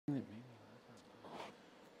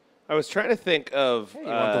I was trying to think of. Hey, you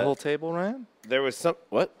want the whole table, Ryan? There was some.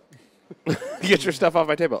 What? Get your stuff off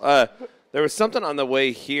my table. There was something on the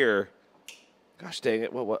way here. Gosh dang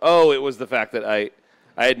it! What? Oh, it was the fact that I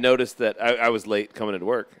had noticed that I was late coming into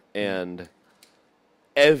work, and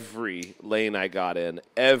every lane I got in,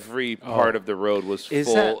 every part of the road was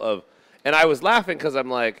full of. And I was laughing because I'm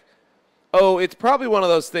like, oh, it's probably one of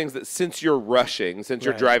those things that since you're rushing, since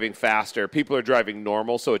you're driving faster, people are driving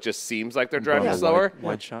normal, so it just seems like they're driving slower.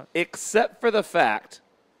 Wide shot. Except for the fact,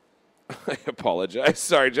 I apologize.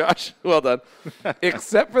 Sorry, Josh. Well done.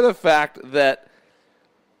 Except for the fact that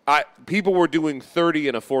people were doing 30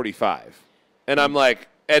 and a 45. And I'm like,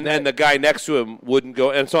 and the guy next to him wouldn't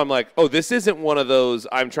go. And so I'm like, oh, this isn't one of those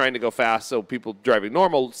I'm trying to go fast, so people driving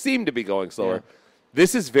normal seem to be going slower. Yeah.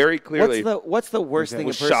 This is very clearly. What's the worst thing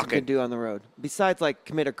a person can do on the road besides like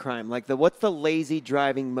commit a crime? Like what's the lazy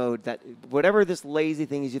driving mode that whatever this lazy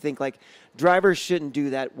thing is, you think like drivers shouldn't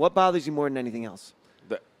do that? What bothers you more than anything else?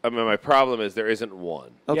 I mean, my problem is there isn't one.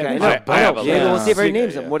 Okay, I have a we'll see if everybody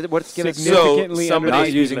names them. What's significantly somebody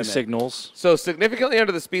not using signals? So significantly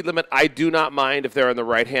under the speed limit, I do not mind if they're in the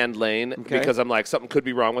right-hand lane because I'm like something could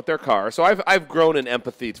be wrong with their car. So I've grown in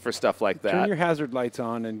empathy for stuff like that. Turn your hazard lights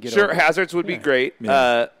on and get Sure, over. hazards would be great.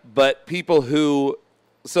 Yeah. But people who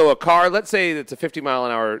a car, let's say it's a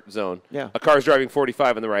 50-mile-an-hour zone. Yeah. A car's driving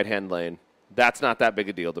 45 in the right-hand lane. That's not that big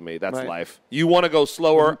a deal to me. That's life. You want to go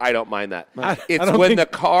slower, I don't mind that. It's when the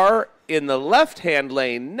car in the left-hand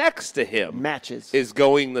lane next to him is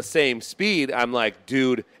going the same speed. I'm like,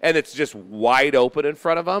 dude, and it's just wide open in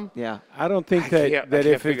front of him. Yeah. I don't think that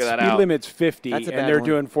if it's speed limit's 50 and they're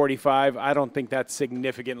doing 45, I don't think that's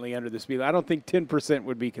significantly under the speed limit. I don't think 10%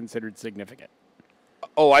 would be considered significant.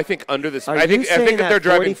 Oh, I think under the. I think if they're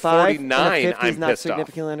driving 49, I'm not pissed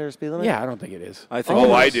significantly off. under the speed limit. Yeah, I don't think it is. I think.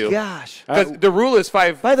 Oh, I do. Gosh, because the rule is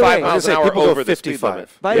 5 miles an hour over the speed limit.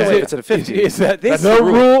 By the way, it's at a 50. Is that the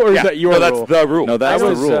rule or is that your rule? That's the rule. No, that's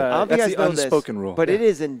the rule. That's the unspoken rule. But it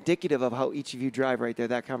is indicative of how each of you drive right there.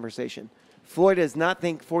 That conversation. Floyd does not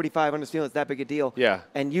think 45 under speed limit is that big a deal. Yeah.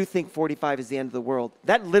 And you think 45 is the end of the world.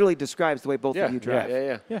 That literally describes the way both of you drive.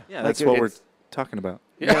 Yeah. That's what we're talking about.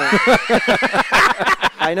 Yeah.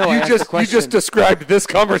 I know. You just described this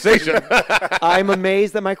conversation. I'm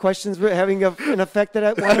amazed that my questions were having an effect that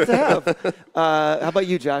I wanted to have. How about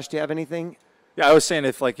you, Josh? Do you have anything? Yeah, I was saying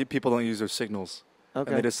if like people don't use their signals. Okay.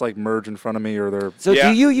 And they just like merge in front of me or they're. So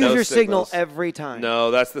do you use your signal every time? No,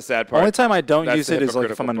 that's the sad part. The only time I don't use it is like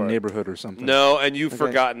if I'm in a neighborhood or something. No, and you've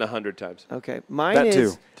forgotten 100 times. Okay, mine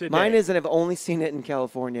is and I've only seen it in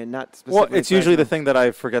California, not specifically. Well, it's usually the thing that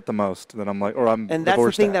I forget the most. That I'm like, or I'm. And that's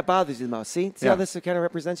the thing that bothers you the most. See how this kind of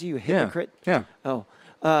represents you? You hypocrite. Yeah. Oh,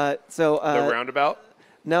 so the roundabout.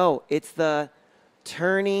 No, it's the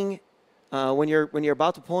turning when you're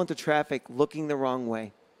about to pull into traffic, looking the wrong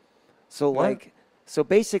way. So So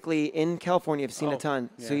basically, in California, I've seen a ton.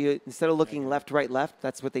 Yeah. So you instead of looking left, right, left,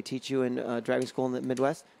 that's what they teach you in driving school in the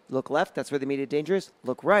Midwest. Look left, that's where the immediate danger is.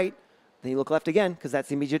 Look right, then you look left again because that's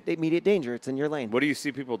the immediate danger. It's in your lane. What do you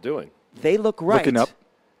see people doing? They look right. Looking up.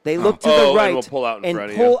 They look to the right and we'll pull out in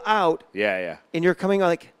front of pull you. out. Yeah. And you're coming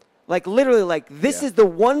like literally this is the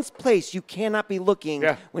one place you cannot be looking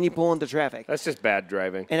when you pull into traffic. That's just bad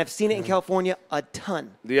driving. And I've seen it in California a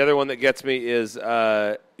ton. The other one that gets me is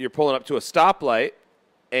you're pulling up to a stoplight.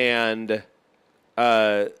 And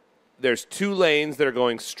there's two lanes that are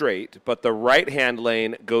going straight, but the right-hand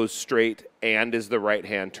lane goes straight and is the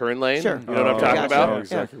right-hand turn lane. Sure. You know what I'm talking about? I know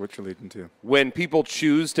exactly what you're leading to. When people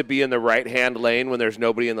choose to be in the right-hand lane when there's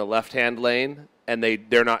nobody in the left-hand lane and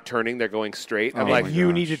they're not turning, they're going straight. I'm like,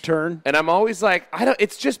 you need to turn. And I'm always like,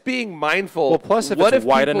 it's just being mindful. Well, plus if what it's if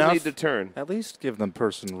wide people enough, need to turn? At least give them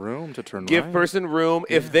person room to turn Give right. person room.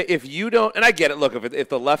 Yeah. If you don't, and I get it. Look, if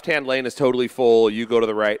the left-hand lane is totally full, you go to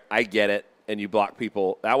the right. I get it, and you block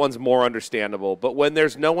people. That one's more understandable. But when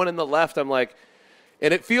there's no one in the left, I'm like,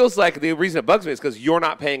 and it feels like the reason it bugs me is because you're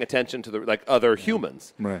not paying attention to the other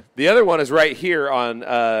humans. Right. The other one is right here on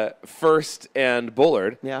First and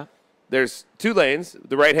Bullard. Yeah. There's two lanes,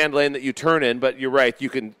 the right-hand lane that you turn in, but you're right.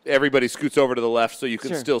 Everybody scoots over to the left so you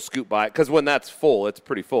can still scoot by. Because when that's full, it's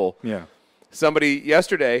pretty full. Yeah. Somebody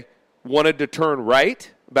yesterday wanted to turn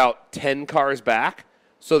right about 10 cars back.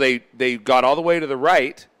 So they got all the way to the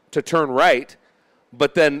right to turn right,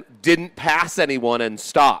 but then didn't pass anyone and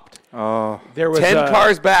stopped. Oh. There was 10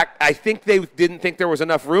 cars back. I think they didn't think there was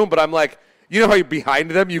enough room, but I'm like, you know how you're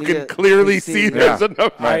behind them? You can clearly see there's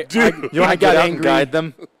enough. Dude. You want to get out and guide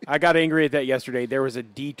them? I got angry at that yesterday. There was a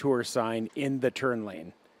detour sign in the turn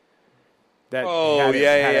lane. That had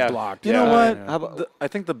it blocked. You know what? I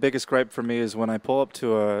think the biggest gripe for me is when I pull up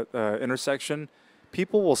to a intersection,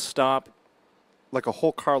 people will stop like a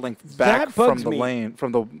whole car length back That from bugs the me. lane,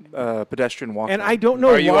 from the pedestrian walkway. And I don't know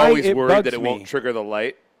Are you why always it worried bugs that it me. won't trigger the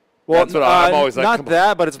light? Well, That's what I'm always like. not come on.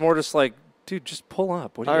 that, but it's more just like, dude, just pull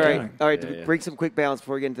up. What are you doing? All right. Yeah, To yeah. bring some quick balance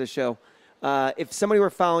before we get into the show. If somebody were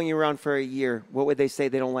following you around for a year, what would they say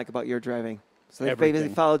they don't like about your driving? So they basically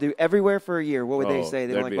Everything. followed you everywhere for a year. What would they say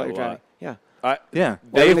they don't that'd like be about a your lot. driving? Yeah. Yeah,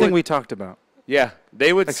 They everything would- we talked about. Yeah,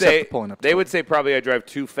 they would Except say the pulling up they to would it. say probably I drive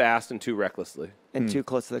too fast and too recklessly. And too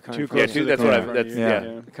close to the car. Too in front close of you. to that's the what car I've- in front of that's- you.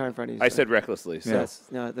 yeah. The car in front of you. I said recklessly. So. Yes.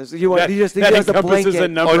 No, you want, That, he just that has a encompasses blanket. a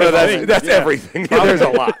number Oh no, of things. that's Yeah. everything. There's a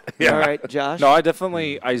lot. Yeah. All right, Josh. No, I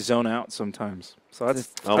definitely I zone out sometimes. So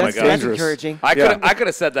that's Oh my that's, God. that's dangerous. encouraging. I Yeah. could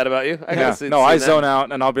have said that about you. I could Yeah. have seen, No, I seen zone that.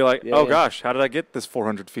 out and I'll be like, Yeah, oh yeah. gosh, how did I get this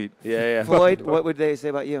 400 feet? Yeah, Floyd, what would they say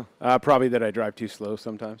about you? Probably that I drive too slow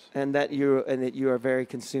sometimes. And that you are very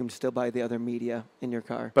consumed still by the other media in your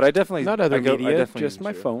car. But I definitely Not other I media, definitely just my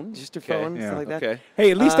enjoy it. phone. Just your Okay. phone, Yeah. stuff like that. Okay.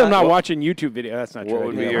 Hey, at least I'm not what- watching YouTube video. That's not true. what I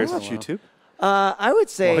would do be that yours? once in a Watch while. YouTube. I would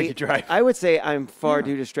say While you drive. I would say I'm far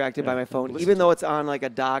too distracted by my phone, even though it's on like a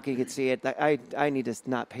dock. You can see it. I need to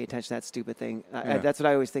not pay attention to that stupid thing. That's what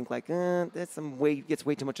I always think. Like, that's gets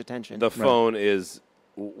way too much attention. The phone is.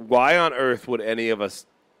 Why on earth would any of us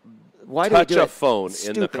Why do we touch do a it? phone It's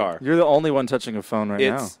in the stupid. car? You're the only one touching a phone right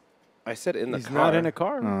It's. I said in the He's car. not in a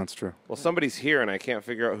car. now. No, that's true. Well, somebody's here and I can't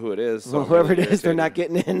figure out who it is. So Well, I'm whoever really it is, they're irritated. not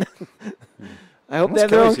getting in. I hope Unless they have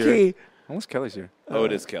their own Kelly's here. key. Unless Kelly's here. Oh,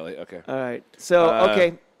 it is Kelly. Okay. All right. So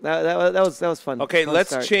okay, that was fun. Okay, Fun let's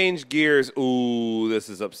start. change gears. Ooh, this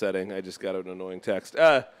is upsetting. I just got an annoying text.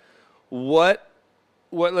 What?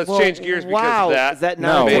 Let's Well, change gears wow. because Is that No,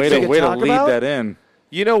 not Maybe way something to we way could to talk lead about? that in.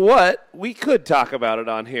 You know what? We could talk about it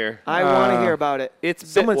on here. I want to hear about it. It's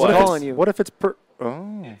Someone's Bitwise. calling you. What if it's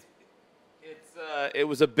Oh. It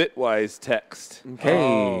was a Bitwise text.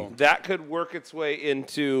 Hey. That could work its way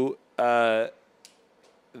into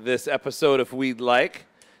this episode if we'd like.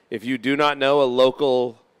 If you do not know, a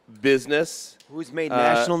local business Who's made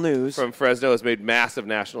national news? from Fresno has made massive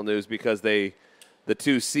national news because the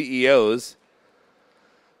two CEOs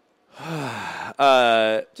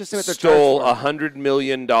Just say what they're stole charged $100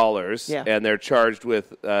 million, Yeah. and they're charged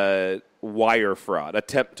with wire fraud.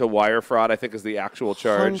 Attempt to wire fraud, I think, is the actual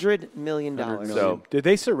charge. $100 million. So, Did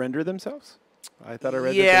they surrender themselves? I thought I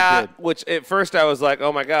read that yeah, they did. which at first I was like,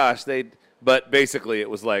 oh my gosh, but basically it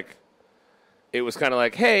was kind of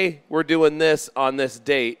like, hey, we're doing this on this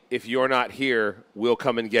date. If you're not here, we'll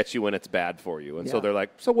come and get you when it's bad for you. And so Yeah. they're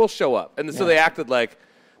like, so we'll show up. And so they acted like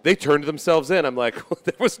they turned themselves in. I'm like,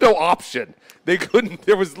 there was no option. They couldn't.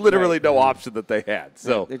 There was literally no option that they had.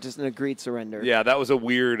 So They're just an agreed surrender. yeah, that was a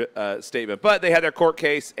weird statement. But they had their court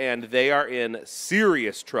case, and they are in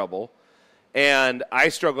serious trouble. And I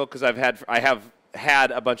struggle because I have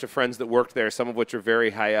had a bunch of friends that worked there, some of which are very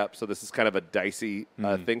high up. So this is kind of a dicey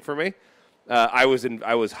thing for me. I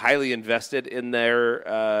was highly invested in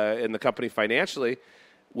the company financially,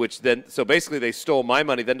 so basically they stole my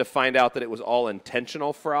money. Then to find out that it was all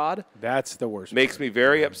intentional fraud That's the worst. makes me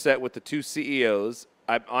very upset with the two CEOs.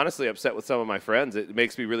 I'm honestly upset with some of my friends. It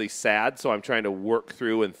makes me really sad. So I'm trying to work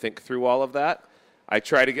through and think through all of that.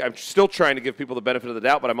 I'm still trying to give people the benefit of the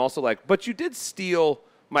doubt, but I'm also like, but you did steal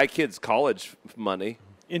my kids' college money.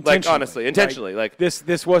 Like, honestly, intentionally. Like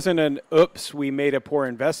this wasn't an oops, we made a poor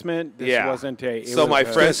investment. This yeah. wasn't a. So my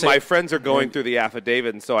friends. friends are going through the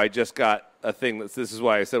affidavit, and so I just got a thing this is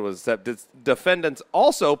why I said was that defendants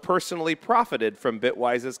also personally profited from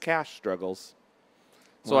Bitwise's cash struggles.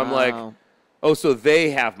 So I'm like, Wow. oh, so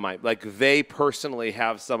they have they personally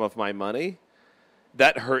have some of my money.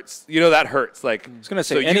 That hurts. That hurts. Like, I was gonna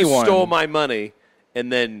say, so anyone- you stole my money, and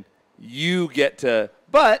then you get to,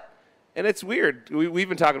 and it's weird. We've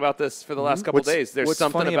been talking about this for the last couple days. There's what's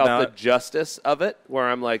something funny about the about- justice of it where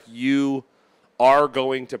I'm like, you are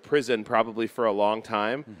going to prison probably for a long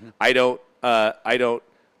time. I don't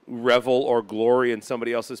revel or glory in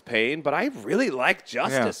somebody else's pain, but I really like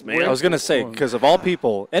justice, man. I was going to say, because of all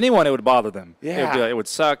people, anyone, it would bother them. Yeah. It would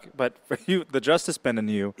suck, but for you, the justice bent in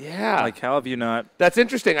you. Yeah. Like, how have you not That's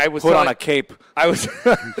interesting. I was put telling, on a cape? I was,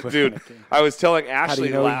 dude. I was telling do Ashley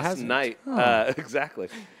you know he last hasn't? night. Exactly.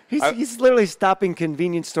 He's literally stopping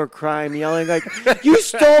convenience store crime, yelling like, "You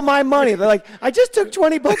stole my money!" They're like, "I just took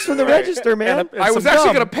 $20 from the register, man." I was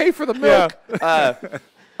actually going to pay for the milk.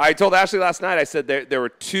 I told Ashley last night. I said there were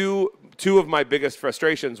two of my biggest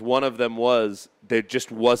frustrations. One of them was there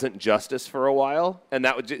just wasn't justice for a while, and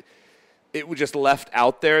it was just left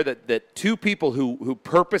out there that two people who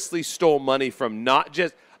purposely stole money from not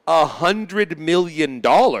just. $100 million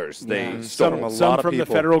they stole. Some from the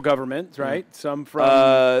federal government, right? Some from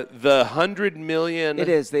the $100 million. It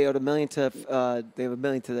is. They owed $1 million to. They have $1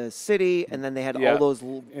 million to the city, and then they had all those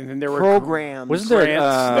and then there programs. Wasn't there?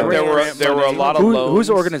 There were a lot of loans. Whose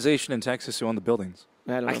organization in Texas who owned the buildings?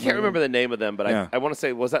 I can't remember the name of them, but I want to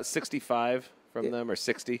say, was that 65 from them or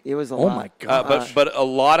 60? It was a lot. Oh my god! But a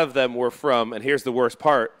lot of them were from, and here's the worst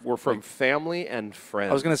part, were from family and friends.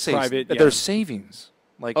 I was going to say their savings.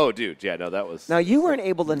 Like, oh, dude, yeah, no, that was. Now you weren't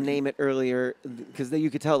able to name it earlier because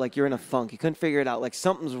you could tell like you're in a funk. You couldn't figure it out. Like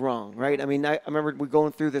something's wrong, right? I mean, I remember we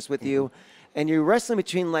going through this with you, and you're wrestling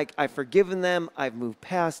between like I've forgiven them, I've moved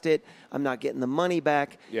past it, I'm not getting the money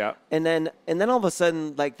back. Yeah. And then all of a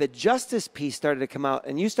sudden, like the justice piece started to come out,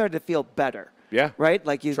 and you started to feel better. Yeah. Right.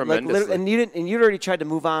 Like you, tremendously. and you'd already tried to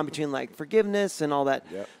move on between like forgiveness and all that.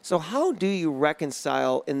 Yep. So how do you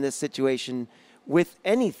reconcile in this situation with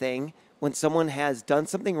anything when someone has done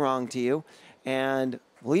something wrong to you, and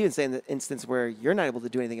we'll even say in the instance where you're not able to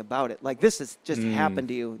do anything about it, like this has just happened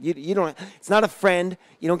to you. You don't. It's not a friend.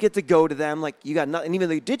 You don't get to go to them. Like you got nothing. Even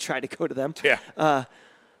though you did try to go to them. Yeah.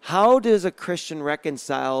 How does a Christian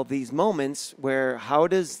reconcile these moments where? How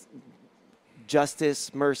does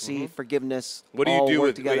justice, mercy, forgiveness? What do all you do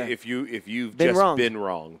work together? if you've Been just wronged. been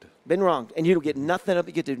wronged? Been wronged, and you don't get nothing up.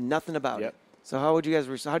 You get to do nothing about it. So how would you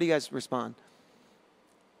guys? How do you guys respond?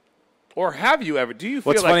 Or have you ever? Do you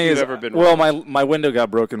feel What's like funny you've is, ever been well, wronged? my window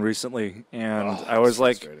got broken recently, and I was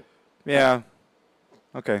like, yeah,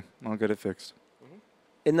 okay, I'll get it fixed.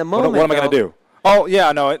 In the moment, what am I going to do? Oh,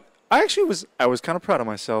 yeah, no, I was kind of proud of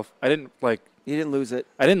myself. I didn't like. You didn't lose it.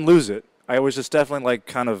 I didn't lose it. I was just definitely like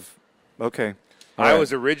kind of okay. I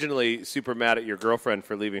was originally super mad at your girlfriend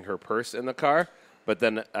for leaving her purse in the car. But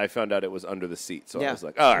then I found out it was under the seat, so I was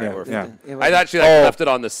like, "All right, we're fine." I thought she left it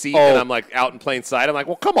on the seat, and I'm like out in plain sight. I'm like,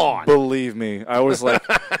 "Well, come on!" Believe me, I was like,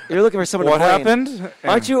 "You're looking for someone what to blame." happened?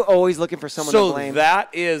 Aren't you always looking for someone to blame? So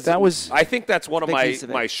that was. I think that's one of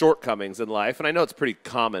my shortcomings in life, and I know it's pretty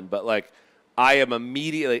common, but like, I am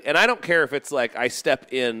immediately, and I don't care if it's like I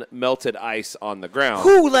step in melted ice on the ground.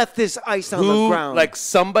 Who left this ice on the ground? Like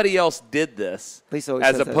somebody else did this,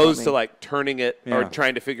 as opposed to like turning it or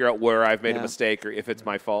trying to figure out where I've made a mistake or if it's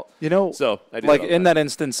my fault. You know, so I do like in that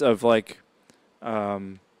instance of like,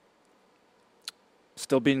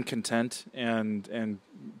 still being content and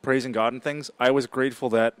praising God and things. I was grateful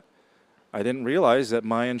that I didn't realize that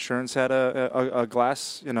my insurance had a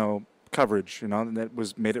glass, coverage,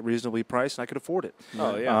 that made it reasonably priced, and I could afford it.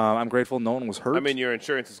 Oh, yeah. I'm grateful no one was hurt. I mean, your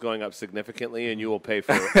insurance is going up significantly, and you will pay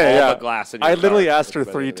for all the glass in your car. I literally asked her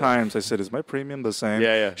 3 times. I said, "Is my premium the same?"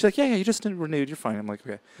 Yeah. She's like, "Yeah, you just renewed. You're fine." I'm like,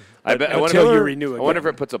 "Okay." I wonder if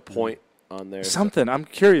it puts a point on there. Something. I'm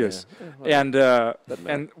curious. Yeah.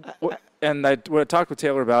 And I talked with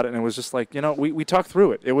Taylor about it, and it was just like, we talked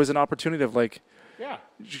through it. It was an opportunity of like,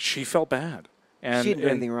 she felt bad. And, she didn't do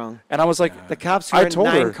anything wrong. And I was like, the cops who were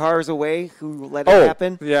 9 cars away who let it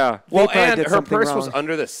happen. Yeah. Well, and her purse was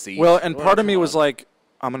under the seat. Well, and part of me was like,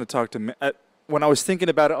 I'm going to talk to when I was thinking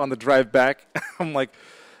about it on the drive back, I'm like,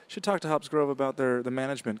 should talk to Hobbs Grove about the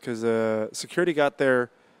management, because security got there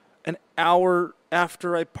an hour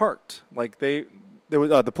after I parked. Like the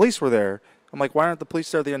police were there. I'm like, why aren't the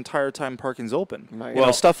police there the entire time parking's open? Right.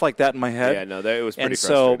 Well, stuff like that in my head. Yeah, no, it was pretty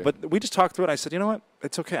frustrating. But we just talked through it. And I said, you know what?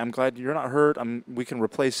 It's okay. I'm glad you're not hurt. We can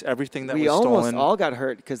replace everything that was stolen. We almost all got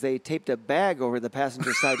hurt because they taped a bag over the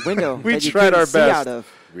passenger side window. We that you tried our see best. Out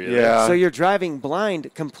of. Really? Yeah. So you're driving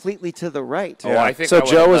blind completely to the right. Oh, I think so I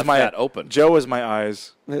Joe was that open. Joe was my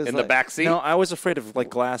eyes. In the back seat? No, I was afraid of like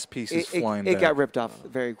glass pieces flying It back. got ripped off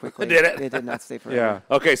very quickly. Did it? It did not stay forever.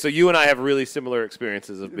 Yeah. Okay, so you and I have really similar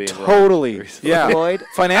experiences of being totally. Yeah. Floyd?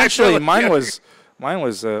 Financially, mine was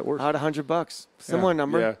worse. Out $100. Similar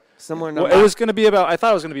number. Yeah. Similar number. Well, it was going to be I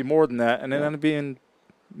thought it was going to be more than that, and it ended up being,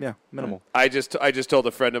 minimal. I just told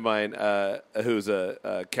a friend of mine who's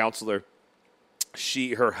a counselor.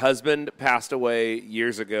 Her husband passed away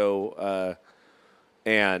years ago,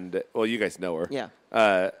 and you guys know her. Yeah.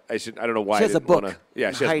 I don't know why she has I didn't a book. want to.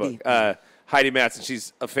 Yeah, she has Heidi. a book. Heidi Matson.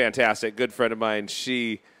 She's a fantastic, good friend of mine.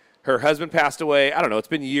 Her husband passed away. I don't know. It's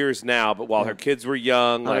been years now, but while her kids were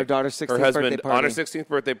young, on her daughter's 16th her husband birthday party. on her 16th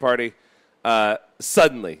birthday party,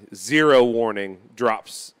 suddenly, zero warning,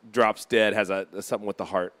 drops dead. Has something with the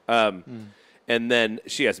heart. And then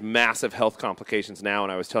she has massive health complications now.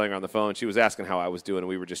 And I was telling her on the phone, she was asking how I was doing, and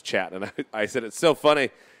we were just chatting. And I said, it's so funny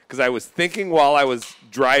because I was thinking while I was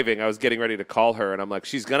driving, I was getting ready to call her, and I'm like,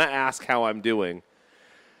 she's going to ask how I'm doing.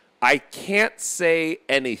 I can't say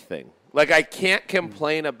anything. Like, I can't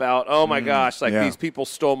complain about, oh, my gosh, these people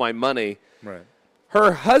stole my money. Right.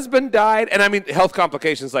 her husband died, and I mean health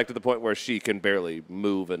complications like to the point where she can barely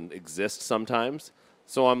move and exist sometimes.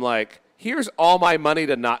 So I'm like, here's all my money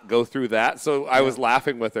to not go through that. So I was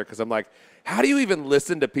laughing with her because I'm like, how do you even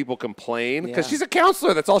listen to people complain? Because she's a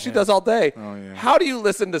counselor. That's all she does all day. Oh, yeah. How do you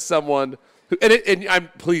listen to someone who,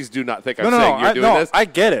 please do not think I'm saying you're doing this. I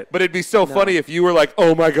get it. But it'd be so funny if you were like,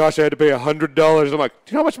 oh my gosh, I had to pay $100. I'm like,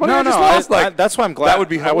 do you know how much money I just lost? That's why I'm glad. That would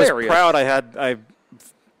be hilarious. I was proud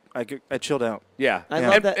I chilled out. Yeah. I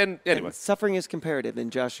love that. And anyway. And suffering is comparative,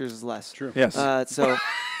 and Josh's is less. True. Yes. So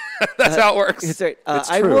that's how it works. It's right.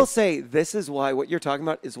 I will say this is why what you're talking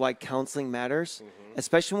about is why counseling matters,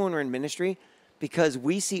 especially when we're in ministry, because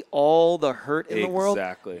we see all the hurt in the world.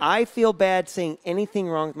 Exactly. I feel bad saying anything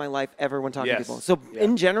wrong with my life ever when talking to people. So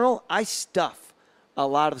in general, I stuff a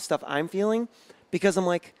lot of stuff I'm feeling because I'm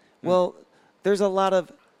like, well, there's a lot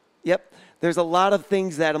of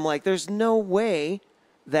things that I'm like, there's no way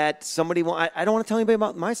that somebody I don't want to tell anybody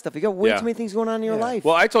about my stuff. You got way too many things going on in your life.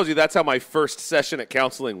 Well, I told you that's how my first session at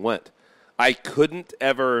counseling went. I couldn't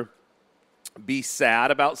ever be sad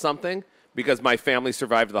about something because my family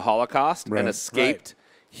survived the Holocaust and escaped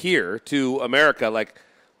here to America, like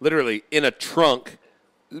literally in a trunk,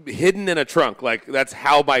 hidden in a trunk. Like that's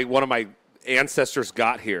how one of my ancestors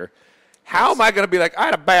got here. How am I going to be like, I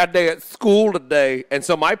had a bad day at school today? And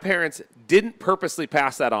so my parents didn't purposely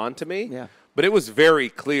pass that on to me. Yeah. But it was very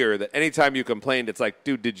clear that anytime you complained, it's like,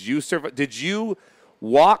 dude, did you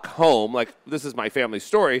walk home, like this is my family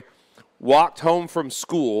story, walked home from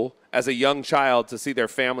school as a young child to see their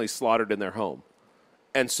family slaughtered in their home.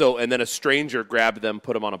 And then a stranger grabbed them,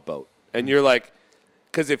 put them on a boat. And you're like,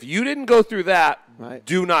 because if you didn't go through that,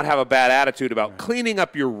 do not have a bad attitude about cleaning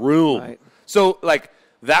up your room. Right. So like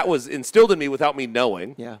that was instilled in me without me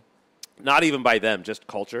knowing. Yeah. Not even by them, just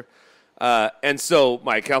culture. And so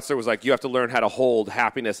my counselor was like, you have to learn how to hold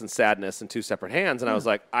happiness and sadness in two separate hands. And I was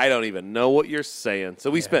like, I don't even know what you're saying.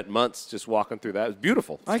 So we spent months just walking through that. It was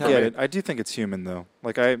beautiful. I get it. I do think it's human, though.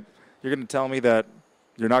 Like, you're going to tell me that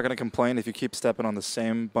you're not going to complain if you keep stepping on the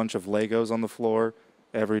same bunch of Legos on the floor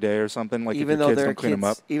every day or something? Like, even if your kids don't clean them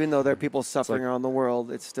up? Even though there are people suffering around the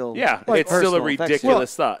world, it's still it's still a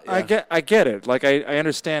ridiculous thought. Yeah. I get it. Like, I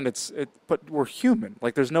understand but we're human.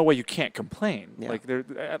 Like, there's no way you can't complain. Yeah.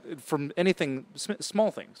 Like, from anything, small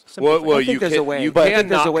things. Well, I think there's a way. But I think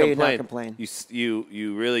there's a way to not complain.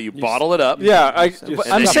 You bottle it up. Yeah,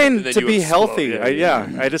 I'm saying to be healthy.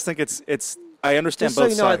 I just think it's. I understand just both so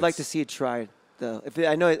you know, sides. I'd like to see it tried. Though,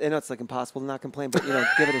 I know it's like impossible to not complain, but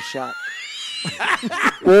give it a shot.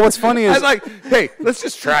 Well, what's funny is I was like, hey, let's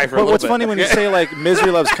just try for a little bit. What's funny when you say like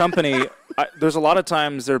misery loves company, there's a lot of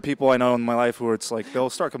times there are people I know in my life where it's like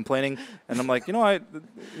they'll start complaining, and I'm like,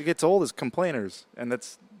 it gets old as complainers, and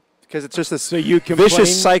that's because it's just this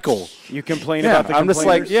vicious cycle. You complain about the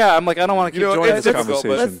complainers? I'm like, I don't want to keep joining this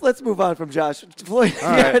conversation. Let's move on from Josh. Floyd, do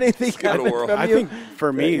you have anything coming from you? I think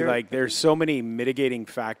for me, like, there's so many mitigating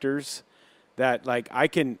factors that, like, I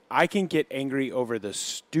can get angry over the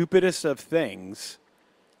stupidest of things.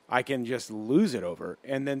 I can just lose it over,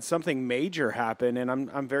 and then something major happen, and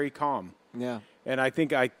I'm very calm. Yeah. And I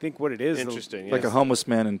think what it is, interesting, like a homeless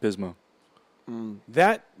man in Pismo.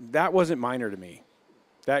 That wasn't minor to me,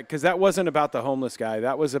 because that wasn't about the homeless guy.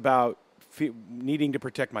 That was about needing to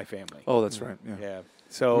protect my family. Oh, that's right. Yeah.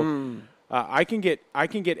 So I can get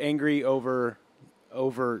angry over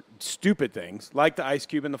stupid things like the ice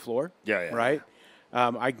cube in the floor. Yeah. Right.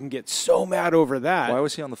 I can get so mad over that. Why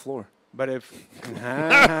was he on the floor? But if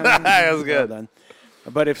that was good. Well done.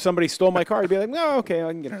 But if somebody stole my car, I'd be like, no, okay,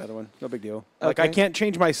 I can get another one. No big deal. Okay. Like, I can't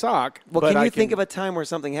change my sock. Well, can you think of a time where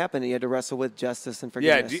something happened and you had to wrestle with justice and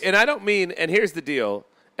forgiveness? Yeah, and I don't mean, and here's the deal,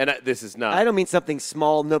 and this is not. I don't mean something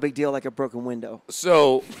small, no big deal, like a broken window.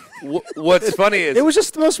 So what's funny is. It was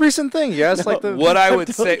just the most recent thing, yes? No, like what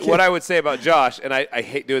I would say about Josh, and I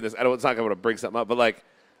hate doing this, it's not going to bring something up, but like,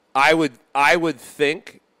 I would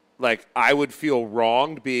think, like, I would feel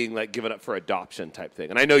wronged being, like, given up for adoption type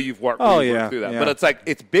thing. And I know you've worked through that. Yeah. But it's, like,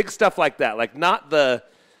 it's big stuff like that. Like, not the,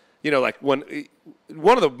 like, when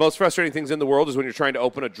one of the most frustrating things in the world is when you're trying to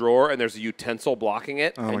open a drawer and there's a utensil blocking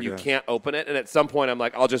it and you can't open it. And at some point I'm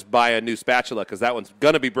like, I'll just buy a new spatula because that one's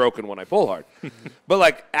going to be broken when I pull hard. But,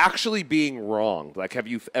 like, actually being wronged. Like, have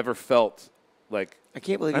you ever felt, like... I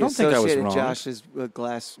can't believe you associated Josh's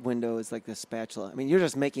glass window as like the spatula. I mean, you're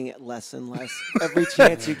just making it less and less every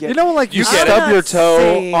chance you get. Like you stub your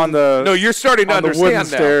toe on the No, you're starting to understand now.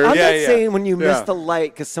 Stairs. I'm not saying when you miss the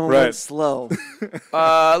light because someone went slow.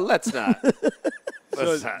 Let's not.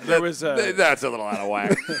 That's a little out of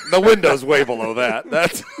whack. The window's way below that.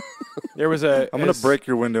 I'm going to break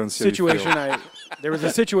your window and see situation There was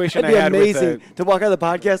a situation It'd I be had amazing with to walk out of the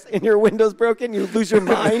podcast and your window's broken. You lose your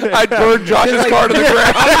mind. I'd burn Josh's car to the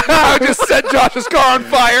ground. I would just set Josh's car on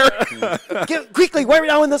fire. Quickly, right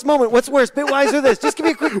now in this moment, what's worse, Bitwise or this? Just give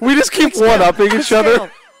me a quick. We just keep one-upping each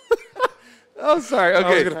other. Oh, sorry. Okay.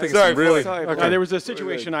 I was gonna think sorry. really. Sorry. Okay. there was a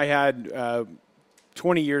situation I had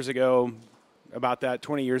 20 years ago, about that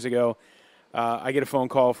 20 years ago. I get a phone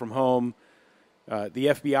call from home. The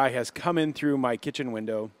FBI has come in through my kitchen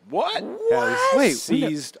window. What? Has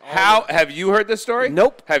seized. How have you heard this story?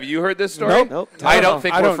 Nope. Have you heard this story? Nope. I don't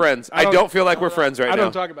think I we're don't- friends. I I don't- don't feel like we're friends right I now.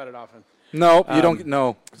 don't talk about it often. No, you don't.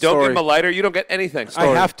 No. Don't Sorry. give him a lighter. You don't get anything. I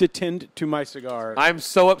have to tend to my cigar. I'm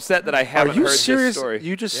so upset that I Are haven't you heard serious? this story.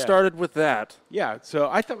 You just Yeah. started with that. Yeah, so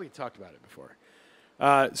I thought we talked about it before.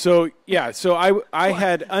 So I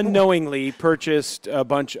had unknowingly purchased a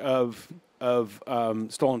bunch of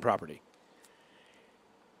stolen property.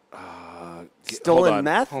 Stolen Hold on.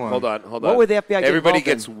 meth? Hold on. What would the FBI get Everybody involved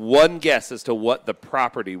in? gets one guess as to what the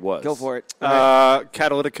property was. Go for it.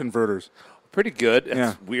 Catalytic converters. Pretty good. It's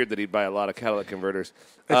Yeah. weird that he'd buy a lot of catalytic converters.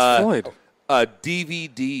 It's Floyd.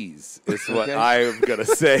 DVDs is what Okay. I'm gonna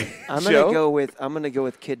say. I'm Joe? gonna go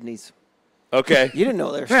with kidneys. Okay. You didn't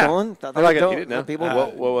know they're Yeah. stolen. Thought I they like it. don't- You didn't know. People.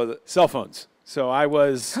 What was it? Cell phones. So I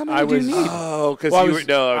was. How many I do you was. need? Oh, because Well, you were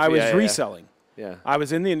no. I was yeah. reselling. Yeah. I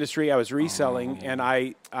was in the industry. I was reselling, and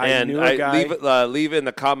I And knew a guy. leave in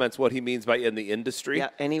the comments what he means by in the industry. Yeah,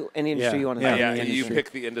 any industry you want to Yeah. have. Yeah, any you industry.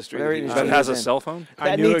 pick the industry. Whatever that you industry That want. has a in. cell phone.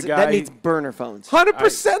 I knew a guy. That needs burner phones.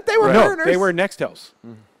 100% they were no, burners. they were Nextels.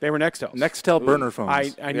 They were Nextels. Nextel burner phones. I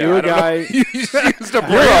Yeah, knew a I don't know. guy. You used a You're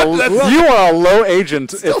brand. you are a low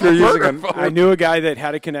agent if you're using burner an. phone. I knew a guy that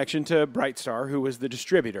had a connection to Brightstar, who was the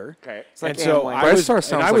distributor. Okay. It's like and so Amway. I was, Brightstar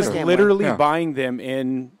sounds and I like was a- literally Yeah. buying them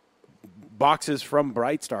in boxes from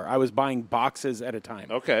Brightstar. I was buying boxes at a time.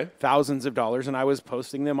 Okay. Thousands of dollars, and I was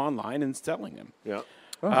posting them online and selling them. Yeah.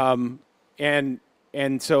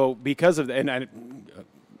 And so because of that, and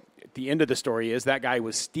at the end of the story is that guy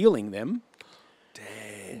was stealing them.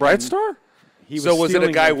 Brightstar? He So was it a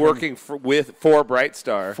stealing guy them from- working for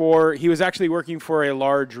Brightstar? He was actually working for a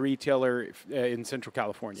large retailer in Central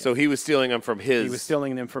California. So he was stealing them from his. he was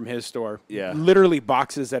stealing them from his store. Yeah. Literally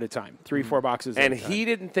boxes at a time. 3-4 boxes and at a time. he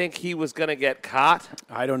didn't think he was going to get caught.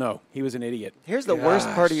 I don't know. He was an idiot. Here's the worst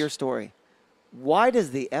part of your story. Why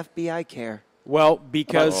does the FBI care? Well,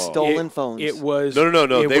 because stolen phones. It was No.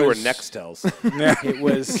 it They were was- Nextels. It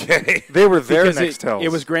was They were their because Nextels. it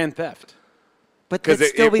was grand theft. But 'Cause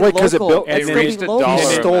that'd it- still it- be wait, 'cause it local. built- It'd it still be reached a local. dollar He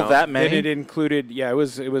stole amount. that Then many. it included it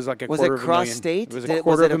was like a Was quarter it of a million. cross-state? It was Did a it-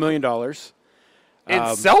 quarter was of it a $1 million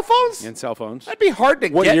In cell phones? in cell phones. That'd be hard to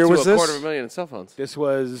What get year to was a this? quarter of a million in cell phones. This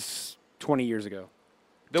was 20 years ago.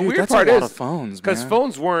 The Dude, weird that's part a lot is of phones, because man.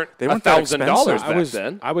 phones weren't They weren't that $1,000 expensive. back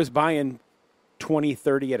then. I was buying 20,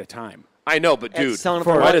 30 at a time. I know, but And dude, selling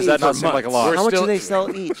for for Why what does that each? not seem like a lot? We're How much do still- they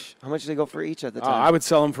sell each? How much do they go for each at the time? I would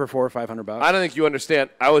sell them for $400 or $500. I don't think you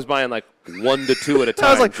understand. I was buying like 1 to 2 at a time,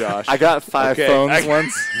 I was like, Josh. I got 5 Okay, phones I-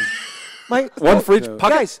 once. One for each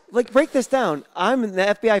pocket. Guys, like break this down. I'm in the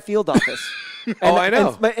FBI field office. Oh, I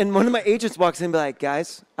know. And one of my agents walks in and be like,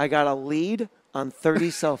 guys, I got a lead on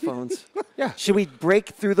 30 cell phones. Yeah. Should we break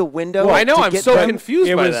through the window? I know. to I'm get so them? confused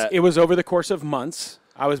It by was that. it was over the course of months.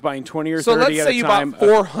 I was buying 20 or So 30 let's at say a you time. bought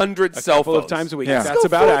 400 a cell couple phones of times a week. Yeah. That's Let's go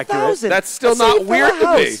about accurate. 4,000. That's still That's how not you weird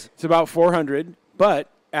fill a to me. house. It's about 400, but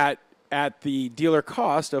at the dealer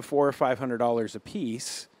cost of $400 or $500 a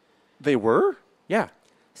piece. They were? Yeah.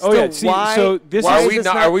 Still, yeah. See, why- so this why Are is we this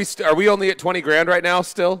not? not- Are we only at 20 grand right now?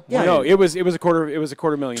 Still? Yeah. No, it was a quarter. It was a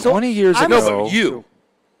quarter million. 20 years I'm- ago. No, but you.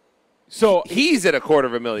 So He's at a quarter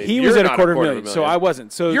of a million. he You're was at not a quarter million. So I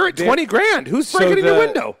wasn't. So You're at the- 20 grand. Who's so breaking in your the-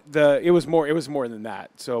 window? It was more than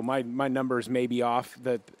that. So my numbers may be off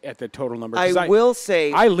at the total number. 'cause I will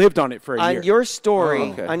say I lived on it for a year. on your story,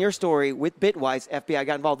 Oh, okay. on your story with Bitwise, FBI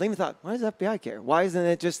got involved. They even thought, why does FBI care? Why isn't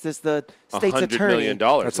it just the state's $100 attorney? million.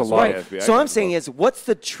 That's a is lot. why Right. FBI So got I'm saying involved. is, what's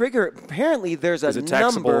the trigger? Apparently, there's a Is it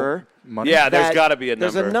taxable number. money? Yeah, there's that- got to be a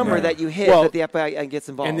number. There's a number Yeah. that you hit Well, that the FBI gets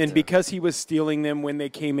involved. and then because he was stealing them when they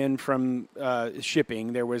came in from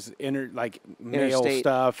shipping, there was mail Interstate.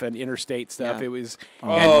 stuff and interstate stuff. Yeah. It was. Oh,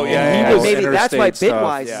 and yeah, he yeah, was- maybe that's why interstate stuff,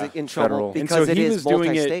 Bitwise yeah. is in trouble Federal. and because so it he is was doing it.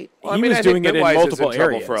 multi-state. Well, I he mean, was I doing think it in Bitwise multiple is in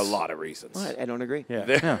trouble areas for a lot of reasons. What? I don't agree.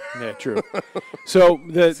 Yeah, yeah, true. So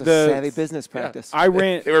It's a savvy business practice. I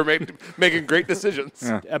ran They were making great decisions.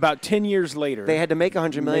 Yeah. about 10 years later. They had to make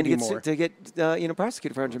 $100 million Maybe more. to get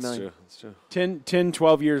prosecuted for $100 million. That's true. 10,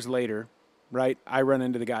 12 years later, right? I run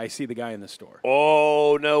into the guy. I see the guy in the store,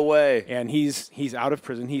 Oh, no way. and he's out of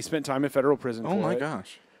prison. He spent time in federal prison. Oh, for my it.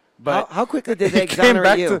 gosh. But how quickly did they He came exonerate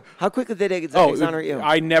back you? to- How quickly did they exonerate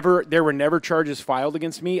you? There were never charges filed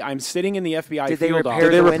against me. I'm sitting in the FBI Did they field repair office.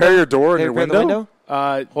 Did they the repair window? your door and They your repaired the window?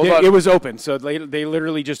 Hold on. It was open, so they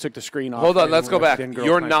literally just took the screen off. Hold on, and let's go back. then girls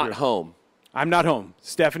You're climbed not through. home. I'm not home.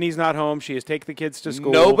 Stephanie's not home. She has taken the kids to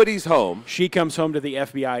school. Nobody's home She comes home to the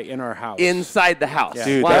FBI in our house. inside the house. Yeah.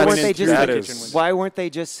 Dude, Why that's, weren't they just that the is- kitchen window. Why weren't they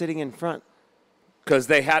just sitting in front? Because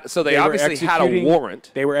they They were obviously had a executing-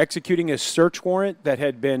 warrant. They were executing a search warrant that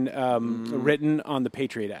had been written on the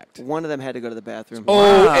Patriot Act. One of them had to go to the bathroom.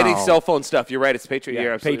 Oh, Wow. any cell phone stuff. You're right. It's Patriot. Yeah,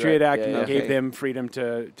 You're absolutely Patriot right. Act Yeah, yeah. gave Okay. them freedom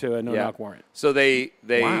to a no-knock warrant. So they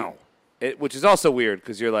Wow. which is also weird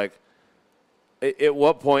because you're like, at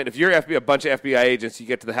what point, if you're a bunch of FBI agents, you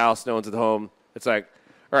get to the house, no one's at home. It's like,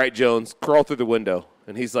 all right, Jones, crawl through the window.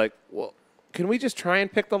 And he's like, well, can we just try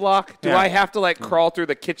and pick the lock? Do Yeah. I have to crawl through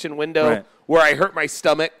the kitchen window Right. where I hurt my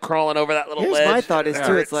stomach crawling over that little Here's ledge? my thought is It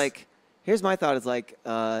too. hurts. It's like, here's my thought is like,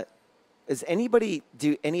 does anybody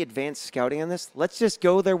do any advanced scouting on this? Let's just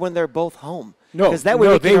go there when they're both home. No, because that way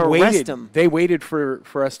we they can arrest waited. them. They waited for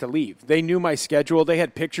us to leave. They knew my schedule. They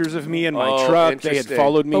had pictures of me in my Oh, truck. They had interesting.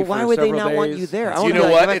 folled me But why for would they several not want days. you there? I You wanna know be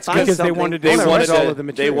like, what? if I It's find because they something, wanted to I They wanna wanted arrest all them. of the they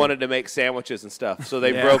material. wanted to make sandwiches and stuff, so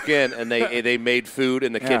they Yeah. broke in and they made food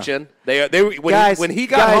in the Yeah. kitchen. When he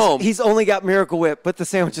got guys, home, he's only got Miracle Whip. Put the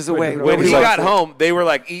sandwiches away. when Nobody he wants got it. home, they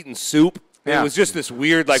were eating soup. Yeah. It was just this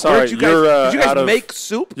weird Sorry, where'd you guys, you're, did you guys out of- make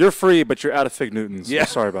soup? You're free, but you're out of Fig Newtons. Yeah,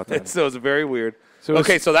 Sorry about that. So it was very weird. So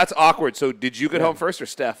Okay, so that's awkward. So did you get home first or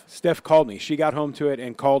Steph? Steph called me. She got home to it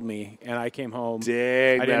and called me, and I came home.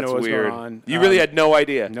 Dang, I didn't that's know what was weird. going on. You really had no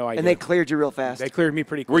idea. No idea. And they cleared you real fast. They cleared me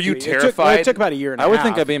pretty quickly. Were you It took- terrified? It took about a year and a I would half.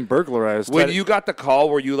 think I'd been burglarized. When you got the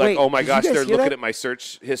call, were you like, Wait, "Oh my did you gosh, guys they're hear looking that? at my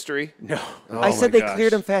search history"? No. I said my they gosh.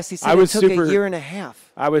 cleared him fast. He said I was it took super- a year and a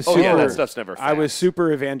half. I was Oh, super, yeah, that stuff's never I was fast.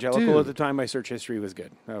 super evangelical Dude. at the time. My search history was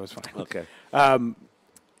good. That was fine. Okay.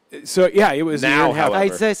 So, yeah, it was a Now, year and a half.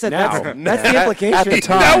 however. I said Now. that's the implication. At the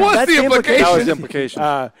time. That was That's the the implication. that was the implication.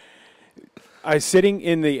 I was sitting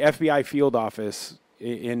in the FBI field office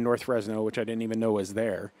in North Fresno, which I didn't even know was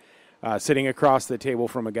there, sitting across the table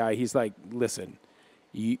from a guy. He's like, listen,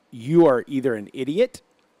 you are either an idiot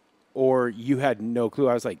or you had no clue.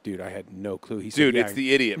 I was like, dude, I had no clue. He said, Dude, yeah. it's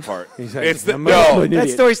the idiot part. He's like, It's the I'm no. an That idiot.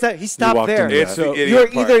 story stopped. He stopped walked there. into that. It's the idiot You're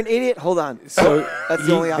part. either an idiot. Hold on. So That's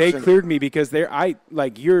the only they option. cleared me because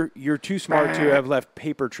you're too smart to have left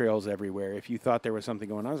paper trails everywhere. If you thought there was something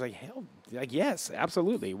going on, I was like, hell, yes,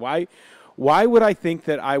 absolutely. Why would I think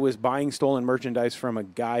that I was buying stolen merchandise from a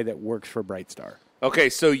guy that works for Brightstar? Okay,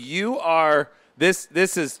 so you are this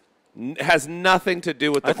has nothing to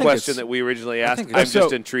do with the I think question it's- that we originally asked. think I'm it's- just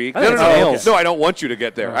so- intrigued. I No, think no, it's no. nails. No, I don't want you to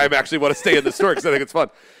get there. I actually want to stay in the story because I think it's fun.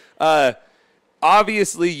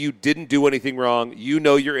 Obviously, you didn't do anything wrong. You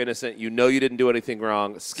know you're innocent. You know you didn't do anything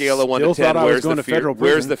wrong. Scale of 1 to Still 10. thought I was Where's going the to fear? federal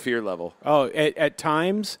Where's prison. the fear level? Oh, at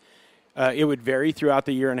times, it would vary throughout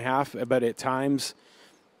the year and a half, but at times,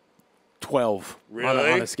 12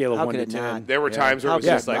 Really? on a scale of How 1 could to it 10. not? There were times where it was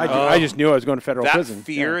Yeah, just like, I just knew I was going to federal that prison.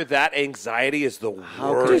 fear, that anxiety is the could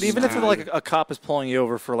worst. it Dude, even if a cop is pulling you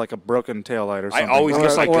over for a broken taillight or I something. always Or-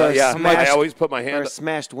 get my or gun. a Yeah, smashed- I always put my Or hand a up.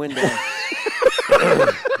 smashed window.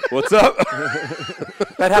 What's up?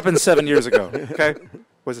 That happened 7 years ago. Okay,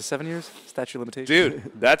 was it 7 years? Statute of limitations.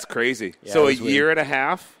 Dude, that's crazy. Yeah, so it a was weird. year and a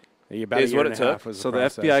half? About a is year what and it a took. half was So the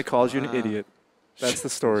process. FBI calls you an idiot. That's the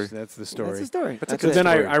story. That's the story. That's the story. That's a That's good it. Because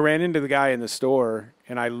then story. I ran into the guy in the store,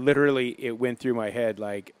 and I literally, it went through my head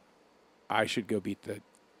like, I should go beat the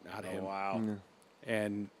out of him. Wow.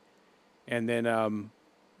 And then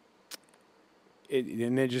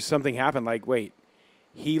and then just something happened. Like, wait,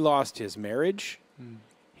 he lost his marriage.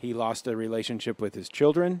 He lost a relationship with his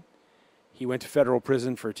children. He went to federal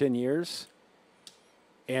prison for 10 years.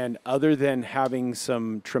 And other than having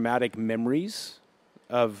some traumatic memories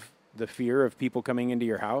of the fear of people coming into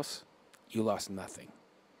your house, you lost nothing.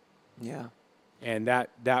 Yeah. And that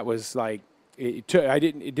was like it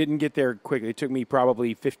didn't get there quickly. It took me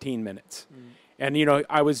probably 15 minutes. And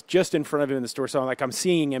I was just in front of him in the store, so I'm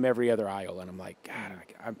seeing him every other aisle, and I'm like,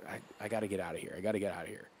 God, I got to get out of here. I got to get out of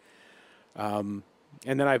here.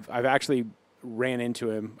 And then I've actually ran into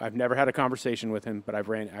him. I've never had a conversation with him, but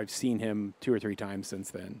I've seen him 2 or 3 times since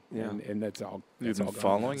then. Yeah. And that's all. You've That's been all gone.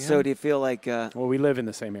 following him? So do you feel like Well, we live in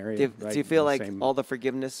the same area. do you feel like all the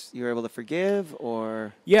forgiveness you were able to forgive,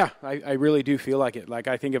 or Yeah, I really do feel like it. Like,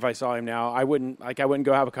 I think if I saw him now, I wouldn't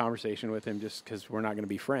go have a conversation with him just because we're not going to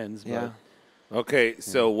be friends. But yeah? Okay,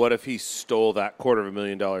 so what if he stole that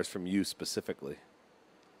 $250,000 from you specifically?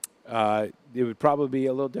 it would probably be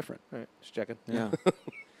a little different. All right, just checking. Yeah.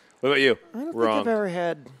 What about you? I don't Wrong. think I've ever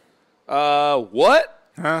had. What?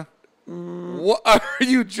 Huh? What, are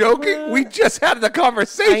you joking? We just had the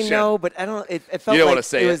conversation. I know, but I don't. It felt You don't like wanna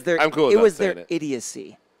say it was it. their. I'm cool with it not was saying their it.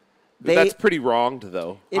 idiocy. That's pretty wronged,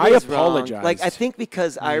 though. It I is wrong. apologized. Like, I think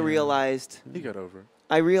because I realized. He got over it.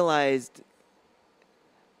 I realized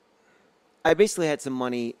I basically had some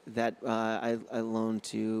money that I loaned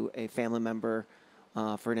to a family member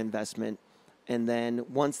for an investment, and then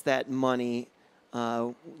once that money,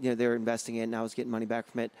 they were investing it, and I was getting money back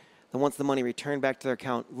from it. Then once the money returned back to their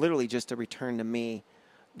account, literally just a return to me,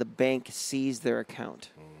 the bank seized their account,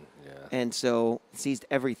 and so seized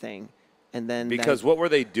everything. And then Because what were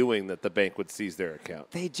they doing that the bank would seize their account?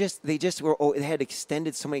 they just were. Oh, they had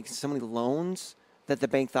extended so many loans that the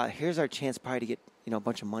bank thought, here's our chance probably to get a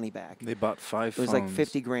bunch of money back. They bought 5 It was phones. like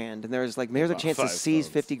 50 grand, and there was like, here's a chance to 5 seize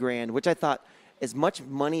phones. 50 grand, which I thought, as much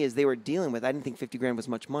money as they were dealing with, I didn't think 50 grand was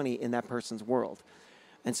much money in that person's world.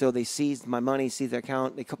 And so they seized my money, seized their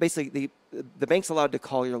account. They basically, the bank's allowed to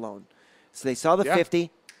call your loan. So they saw the 50,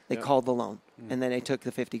 they called the loan, and then they took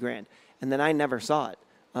the 50 grand. And then I never saw it.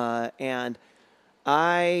 And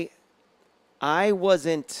I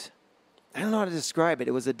wasn't, I don't know how to describe it.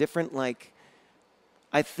 It was a different, like,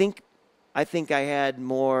 I think I had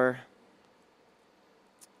more,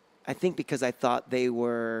 I think because I thought they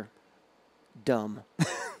were dumb.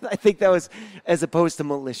 I think that was as opposed to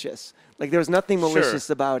malicious. Like, there was nothing malicious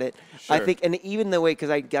about it. I Sure. think, and even the way, because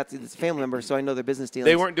I got to this family member, so I know their business dealings.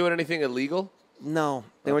 They weren't doing anything illegal? No,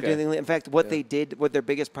 they weren't doing anything. In fact, what they did, what their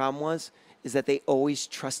biggest problem was, is that they always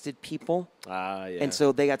trusted people. Yeah. And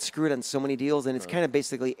so they got screwed on so many deals, and it's kind of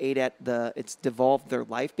basically it's devolved their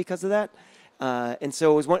life because of that. And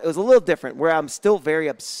so it was a little different, where I'm still very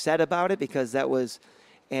upset about it because that was,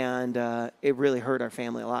 and it really hurt our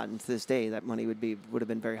family a lot. And to this day, that money would have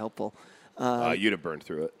been very helpful. You'd have burned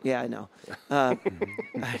through it. Yeah, I know.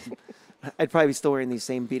 I'd probably be still wearing these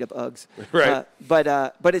same beat up Uggs. Right.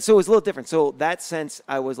 So it was a little different. So that sense,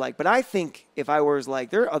 I was like, but I think if I was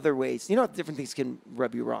like, there are other ways. Different things can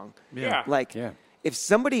rub you wrong. Yeah. Like, if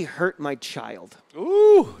somebody hurt my child,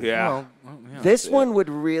 Ooh, yeah. Well, yeah. this one would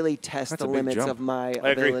really test That's the a big limits jump. of my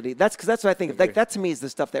agree. ability. That's what I think. Like, that to me is the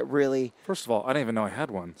stuff that really. First of all, I didn't even know I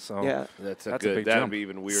had one. So Yeah. That's That's a good. big That'd jump. be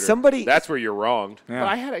even weirder. Somebody- That's where you're wronged. Yeah. But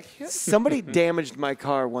I had a kid. Somebody damaged my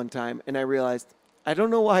car one time, and I realized, I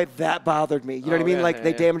don't know why that bothered me. You know what I mean? yeah, Like, yeah,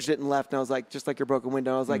 they yeah. damaged it and left, and I was like, just like your broken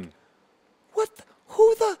window. I was like, what?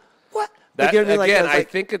 Who the? What? That, Like, you know what I mean? Like, again, was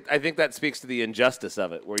like, I think that speaks to the injustice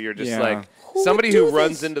of it, where you're just Yeah. like Who somebody would do who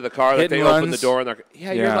runs this? into the car, that Hit they and open the runs. door and they're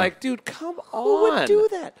you're Yeah. like, dude, come on. who would do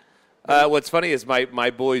that? What's funny is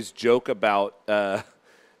my boys joke about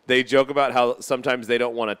they joke about how sometimes they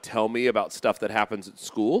don't want to tell me about stuff that happens at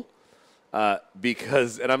school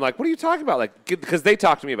because, and I'm like, what are you talking about? Like, because they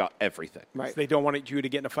talk to me about everything. Right. They don't want you to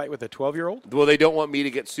get in a fight with a 12-year-old? Well, they don't want me to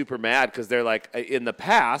get super mad because they're like, in the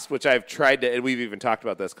past, which I've tried to, and we've even talked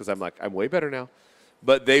about this because I'm like, I'm way better now.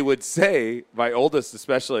 But they would say, my oldest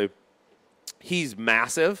especially, he's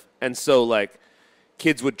massive. And so, like,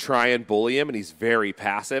 kids would try and bully him, and he's very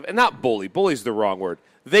passive. And not bully. Bully's the wrong word.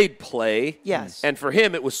 They'd play. Yes. And for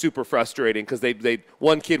him, it was super frustrating because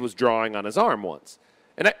one kid was drawing on his arm once.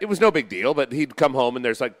 And it was no big deal, but he'd come home, and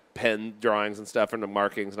there's, like, pen drawings and stuff and the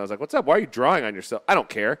markings. And I was like, what's up? Why are you drawing on yourself? I don't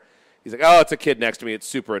care. He's like, oh, it's a kid next to me. It's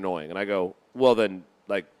super annoying. And I go, well, then,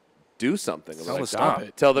 like, do something. I'm Tell like, him to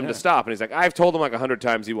stop. Tell them to stop. And he's like, I've told him like 100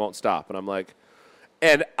 times he won't stop. And I'm like,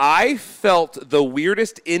 and I felt the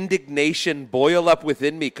weirdest indignation boil up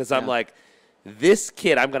within me because I'm like, this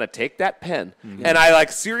kid, I'm going to take that pen. And I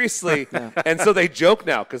like, seriously. And so they joke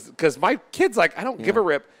now because my kid's like, I don't give a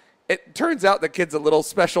rip. It turns out the kid's a little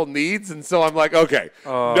special needs. And so I'm like, okay,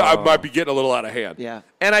 I might be getting a little out of hand. Yeah.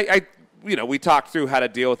 And I we talked through how to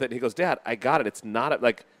deal with it. And he goes, Dad, I got it. It's not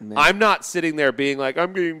like I'm not sitting there being like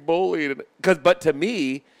I'm being bullied. But to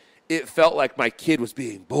me, it felt like my kid was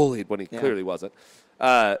being bullied when he clearly wasn't.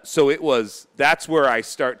 So that's where I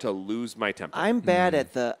start to lose my temper. I'm bad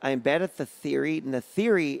at the theory. And the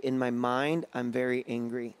theory in my mind, I'm very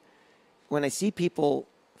angry. When I see people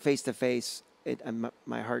face to face,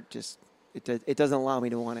 my heart just it doesn't allow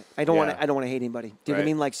me to want it. I don't want to hate anybody. Do you know what I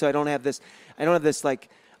mean? Like, so I don't have this like,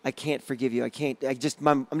 I can't forgive you. I'm just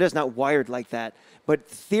not wired like that. But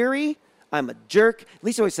theory, I'm a jerk.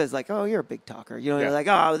 Lisa always says, like, oh, you're a big talker. You know, they're like,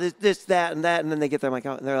 oh, this, that, and that. And then they get there, I'm like,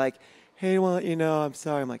 oh, and they're like, hey, well, I'm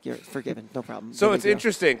sorry. I'm like, you're forgiven. No problem. So No it's big deal.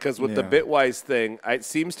 interesting because with the Bitwise thing, it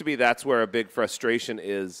seems to be that's where a big frustration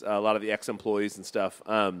is. A lot of the ex-employees and stuff.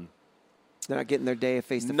 They're not getting their day of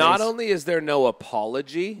face-to-face. Not only is there no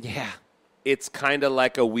apology. Yeah. It's kind of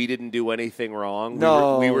like we didn't do anything wrong.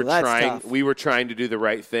 No, we were that's trying. tough. We were trying to do the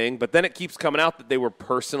right thing, but then it keeps coming out that they were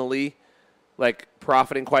personally, like,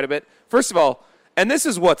 profiting quite a bit. First of all, And this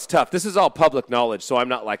is what's tough. This is all public knowledge, so I'm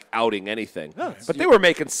not like outing anything. But they were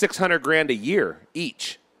making $600,000 a year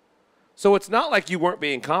each. So it's not like you weren't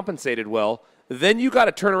being compensated well. Then you got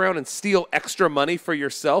to turn around and steal extra money for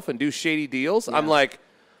yourself and do shady deals. Yeah. I'm like,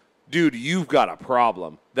 dude, you've got a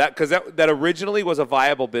problem. Because that originally was a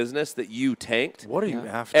viable business that you tanked. What are you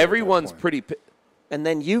after? Everyone's pretty. And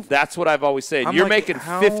then That's what I've always said. You're making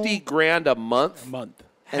 $50,000 a month.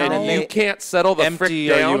 And you can't settle the empty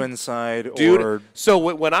frick down. Are you inside, dude? Or so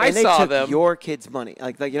when I they saw took them, your kids' money,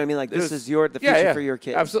 like you know what I mean, like this is the future for your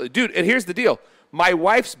kids. Absolutely, dude. And here's the deal: my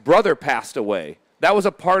wife's brother passed away. That was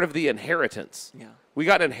a part of the inheritance. Yeah, we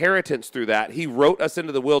got inheritance through that. He wrote us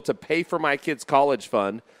into the will to pay for my kids' college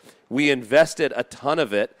fund. We invested a ton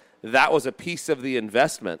of it. That was a piece of the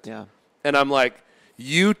investment. Yeah, and I'm like,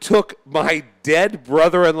 you took my dead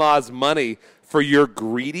brother-in-law's money for your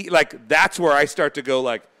greedy. Like that's where I start to go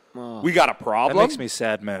like. We got a problem. That makes me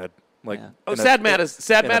sad mad. Like, sad mad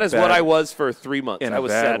is what I was for 3 months. I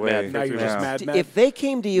was sad mad. Now you're just mad. If they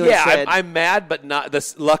came to you and said, I'm mad, but not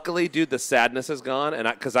this. Luckily, dude, the sadness is gone, and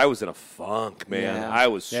because I was in a funk, man. Yeah. I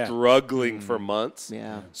was struggling for months.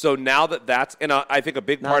 Yeah. So now that's, and I think a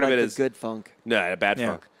big part of it is good funk. No, a bad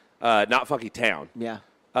funk. Not funky town. Yeah.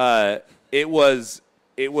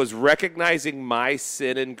 It was recognizing my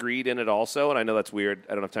sin and greed in it also, and I know that's weird.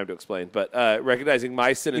 I don't have time to explain, but recognizing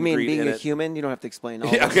my sin and greed in it. You mean being a human? You don't have to explain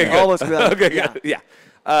all okay, all those good. Yeah.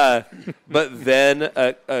 But then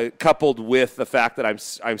coupled with the fact that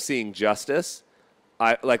I'm seeing justice,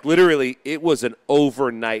 I like literally it was an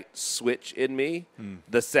overnight switch in me.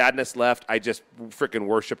 The sadness left. I just freaking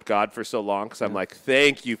worshiped God for so long because I'm like,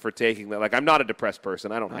 thank you for taking that. Like I'm not a depressed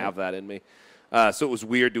person. I don't have that in me. So it was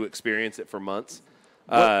weird to experience it for months.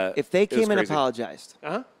 If they came and apologized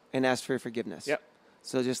and asked for forgiveness,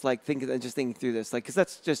 so just like thinking through this, like because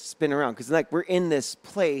that's just spin around because like we're in this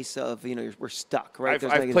place of we're stuck, right?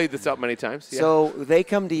 I've played this out many times. Yeah. So they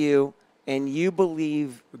come to you and you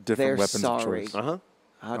believe different they're weapons sorry. of choice.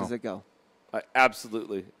 How does it go?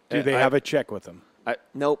 Absolutely. Do they have a check with them?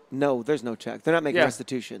 Nope. No, there's no check. They're not making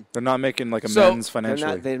restitution. They're not making like amends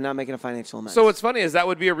financially. They're not making a financial amends. So what's funny is that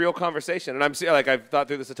would be a real conversation, and I've thought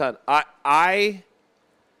through this a ton.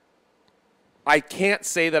 I can't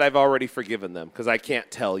say that I've already forgiven them because I can't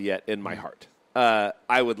tell yet in my heart.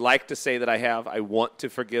 I would like to say that I have. I want to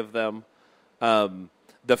forgive them.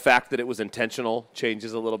 The fact that it was intentional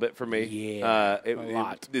changes a little bit for me. Yeah, a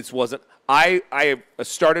lot. This wasn't. I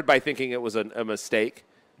started by thinking it was a mistake.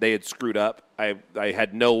 They had screwed up. I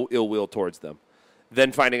had no ill will towards them.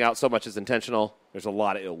 Then finding out so much is intentional, there's a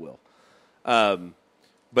lot of ill will.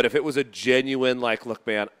 But if it was a genuine, like, look,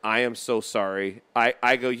 man, I am so sorry.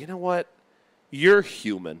 I go, you know what? You're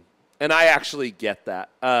human. And I actually get that.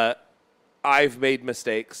 I've made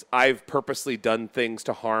mistakes. I've purposely done things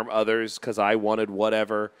to harm others because I wanted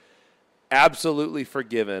whatever. Absolutely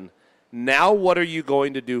forgiven. Now what are you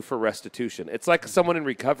going to do for restitution? It's like someone in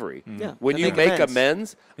recovery. Yeah, when you make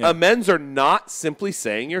amends, amends are not simply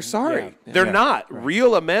saying you're sorry. Yeah. They're not. Right.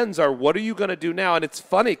 Real amends are what are you going to do now? And it's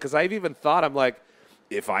funny because I've even thought, I'm like,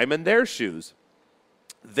 if I'm in their shoes,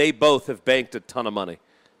 they both have banked a ton of money.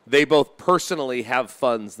 They both personally have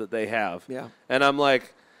funds that they have. Yeah. And I'm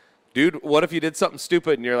like, dude, what if you did something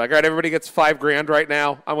stupid and you're like, all right, everybody gets $5,000 right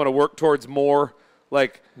now. I'm going to work towards more.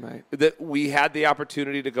 Like that we had the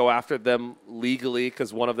opportunity to go after them legally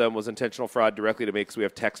because one of them was intentional fraud directly to me because we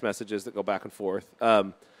have text messages that go back and forth.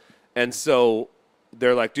 And so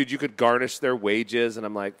they're like, dude, you could garnish their wages. And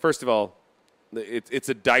I'm like, first of all, it's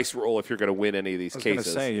a dice roll if you're going to win any of these cases. I was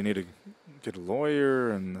going to say, you need to get a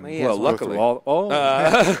lawyer and luckily.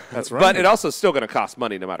 That's right. But it also still going to cost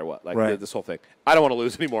money no matter what. Like this whole thing. I don't want to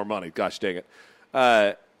lose any more money. Gosh dang it.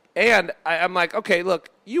 And I'm like, okay, look,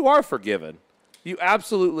 you are forgiven. You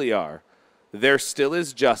absolutely are. There still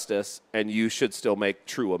is justice, and you should still make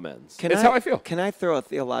true amends. That's how I feel. Can I throw a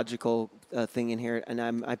theological thing in here? And I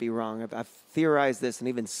might be wrong. I've theorized this and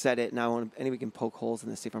even said it, and we can poke holes in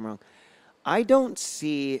this, see if I'm wrong. I don't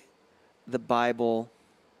see the Bible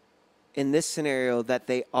in this scenario that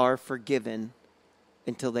they are forgiven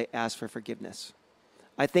until they ask for forgiveness.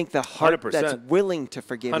 I think the heart 100%. that's willing to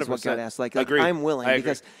forgive 100%. Is what God asks. Like I'm willing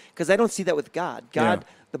because I don't see that with God. God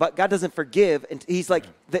doesn't forgive, and He's like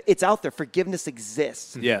it's out there. Forgiveness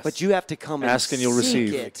exists. Yes, but you have to come and ask, and you'll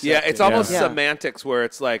receive it. Yeah, it's almost semantics where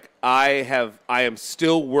it's like I am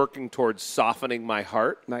still working towards softening my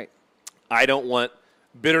heart. Right. I don't want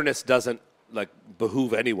bitterness doesn't like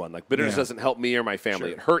behoove anyone. Like bitterness doesn't help me or my family.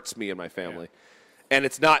 Sure. It hurts me and my family. Yeah. And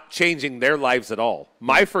it's not changing their lives at all.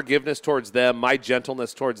 My forgiveness towards them, my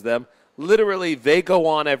gentleness towards them, literally they go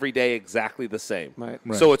on every day exactly the same. Right.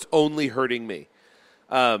 So it's only hurting me.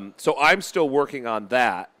 So I'm still working on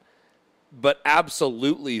that. But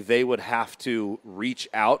absolutely, they would have to reach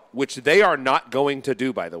out, which they are not going to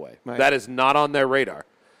do, by the way. Right. That is not on their radar.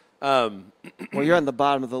 Well, you're on the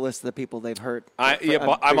bottom of the list of the people they've hurt.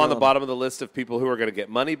 I'm on the bottom of the list of people who are going to get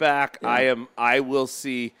money back. Yeah. I will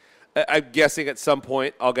see. I'm guessing at some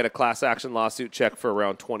point I'll get a class action lawsuit check for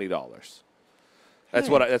around $20. That's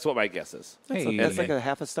what my guess is. That's like a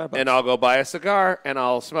half a Starbucks. And I'll go buy a cigar and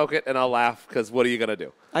I'll smoke it and I'll laugh because what are you going to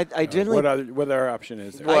do? I generally What other option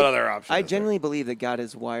is there? What other option? I is genuinely believe that God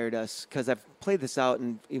has wired us, because I've played this out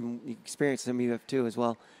and even experienced some of you have too as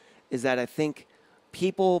well, is that I think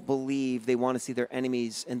people believe they want to see their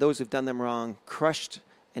enemies and those who've done them wrong crushed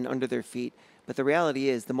and under their feet. But the reality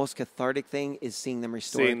is the most cathartic thing is seeing them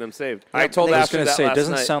restored. Seeing them saved. Yeah, I told I was Ashley that It last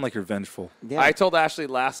doesn't night. sound like you're vengeful. Yeah. I told Ashley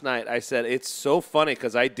last night, I said, it's so funny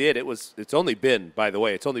because I did. It's only been, by the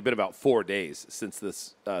way, it's only been about 4 days since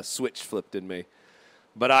this switch flipped in me.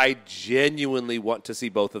 But I genuinely want to see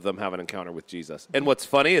both of them have an encounter with Jesus. And what's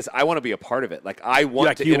funny is I want to be a part of it. Like, I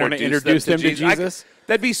want to you want to introduce them to Jesus?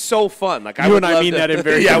 That'd be so fun. Like, You and I mean that in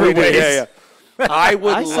very yeah, we different would. ways. Yeah. I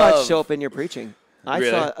would I love. saw it show up in your preaching. I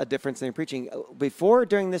Really? saw a difference in your preaching. Before,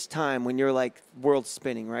 during this time when you're like world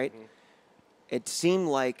spinning, right? Mm-hmm. It seemed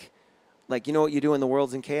like you know what you do when the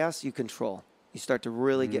world's in chaos? You control. You start to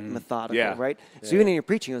really get methodical, Yeah. right? So even in your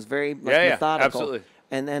preaching, it was very Yeah, methodical. absolutely.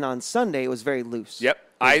 And then on Sunday, it was very loose. Yep. It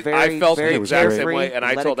was I very, felt very the exact same carefree, way, and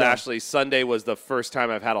I let told it go. Ashley Sunday was the first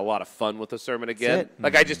time I've had a lot of fun with the sermon again. That's it.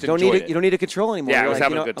 Like, I just You don't enjoyed need it. You don't need to control anymore. Yeah, I You're was like,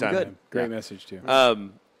 having you a know, good time. I'm good. Great message, too.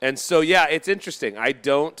 And so, yeah, it's interesting. I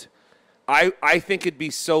think it'd be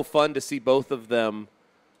so fun to see both of them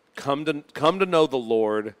come to know the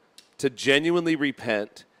Lord, to genuinely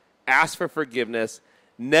repent, ask for forgiveness,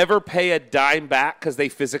 never pay a dime back because they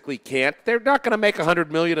physically can't. They're not going to make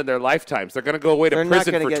 $100 million in their lifetimes. They're going to go away to They're not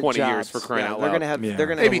prison gonna for get 20 years jobs. for crying Yeah, out they're loud. gonna have. Yeah. They're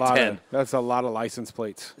gonna Maybe have, 10. That's a lot of license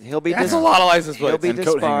plates. He'll be That's a lot of license He'll plates. be And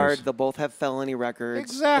coat disbarred. hangers. They'll both have felony records.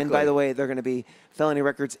 Exactly. And by the way, they're going to be felony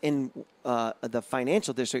records in the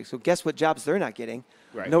financial district. So guess what jobs they're not getting?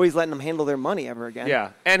 Right. Nobody's letting them handle their money ever again.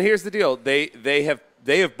 Yeah, and here's the deal: they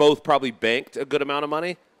have both probably banked a good amount of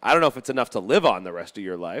money. I don't know if it's enough to live on the rest of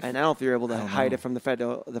your life. And I don't know if you're able to hide it from the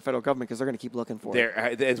federal government, because they're going to keep looking for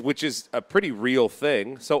it. Which is a pretty real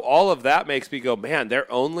thing. So all of that makes me go, man,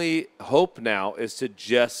 their only hope now is to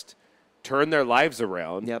just turn their lives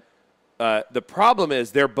around. Yep. The problem is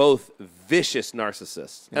they're both vicious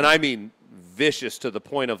narcissists. And I mean vicious to the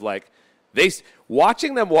point of like,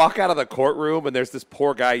 watching them walk out of the courtroom and there's this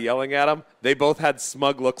poor guy yelling at them, they both had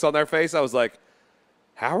smug looks on their face. I was like,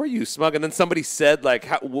 how are you smug? And then somebody said, like,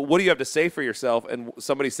 what do you have to say for yourself? And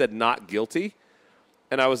somebody said, not guilty.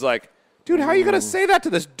 And I was like, dude, how are you going to say that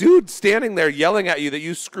to this dude standing there yelling at you that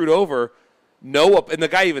you screwed over? And the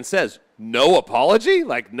guy even says, no apology?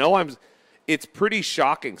 Like, no, it's pretty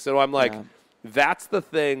shocking. So I'm like, that's the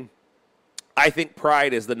thing. I think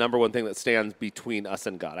pride is the number one thing that stands between us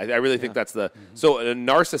and God. I really think that's so a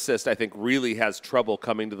narcissist, I think, really has trouble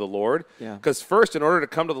coming to the Lord. Yeah. Because first, in order to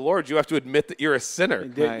come to the Lord, you have to admit that you're a sinner.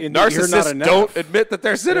 And that you're not Narcissists enough. don't admit that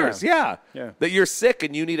they're sinners. Yeah. That you're sick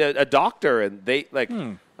and you need a doctor. And they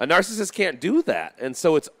a narcissist can't do that. And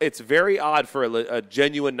so it's very odd for a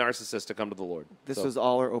genuine narcissist to come to the Lord. This was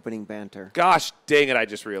all our opening banter. Gosh dang it, I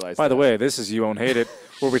just realized By the that. way, this is You Won't Hate It,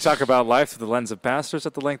 where we talk about life through the lens of pastors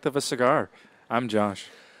at the length of a cigar. I'm Josh.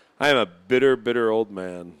 I am a bitter, bitter old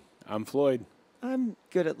man. I'm Floyd. I'm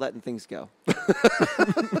good at letting things go.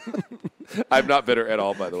 I'm not bitter at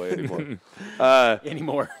all, by the way, anymore.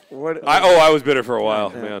 Anymore. I was bitter for a while,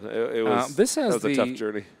 man. It was, this has that was a tough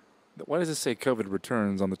journey. Why does it say COVID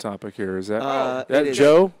returns on the topic here? Is that, It is-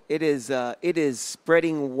 Joe? It is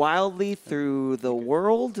spreading wildly through the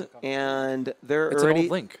world, and they're It's already an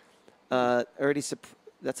old link.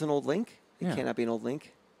 That's an old link? It Yeah. cannot be an old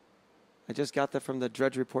link. I just got that from the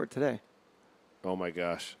Drudge Report today. Oh, my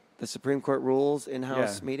gosh. The Supreme Court rules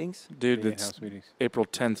in-house meetings. Dude, The it's in-house meetings. April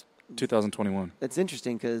 10th, 2021. That's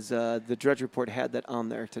interesting because the Drudge Report had that on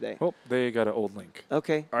there today. Oh, they got an old link.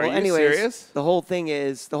 Okay. Are well, you anyways, serious? the whole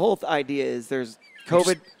idea is there's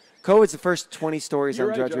COVID. COVID's the first 20 stories You're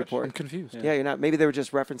on right, Drudge Josh. Report. I'm confused. Yeah, you're not. Maybe they were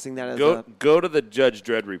just referencing that as Go to the Judge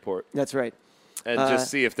Dredd report That's right. and just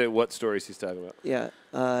see what stories he's talking about. Yeah.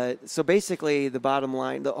 So basically, the bottom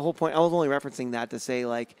line, the whole point, I was only referencing that to say,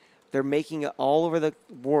 like, they're making it all over the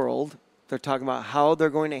world. They're talking about how they're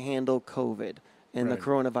going to handle COVID and the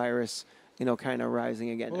coronavirus, kind of rising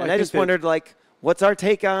again. Well, and I I think just that- wondered, like, what's our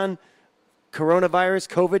take on coronavirus,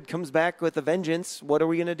 COVID comes back with a vengeance, what are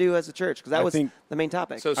we going to do as a church? Because that was the main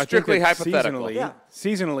topic. So I think strictly that hypothetical.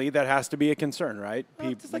 Seasonally, that has to be a concern, right? Well,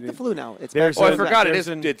 it's just like the flu now. It's There's back Oh, to I back. forgot there's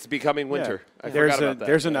it's becoming winter. I There's forgot about that.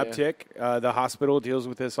 There's an Yeah, uptick. The hospital deals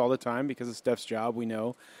with this all the time because of Steph's job. We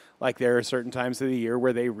know, like there are certain times of the year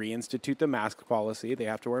where they reinstitute the mask policy. They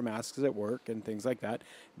have to wear masks at work and things like that.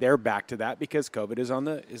 They're back to that because COVID is on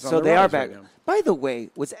the So they are back. By the way,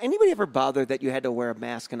 was anybody ever bothered that you had to wear a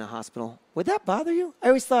mask in a hospital? Would that bother you? I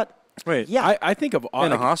always thought, Wait, yeah. I think of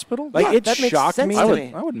in a hospital? Like Yeah, it that makes shocked sense me. to I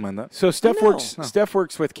me. wouldn't mind that. So Steph No.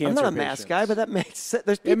 works with cancer. I'm not a patients. mask guy, but that makes sense.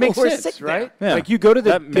 There's people It makes who are sense, sick right? there. Yeah. Like you go to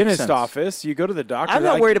the That makes dentist sense. office, you go to the doctor. I'm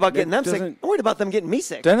not like, worried about that getting them sick. doesn't- I'm worried about them getting me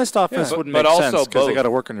sick. Dentist office But- wouldn't but make also sense because they both. got to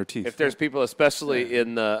work on your teeth. If there's people, especially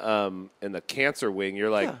in the cancer wing, you're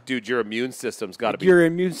like, Yeah. dude, your immune system's got to be Your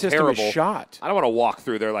immune system terrible. is shot. I don't want to walk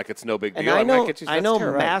through there like it's no big And deal. I might know, get you- I that's know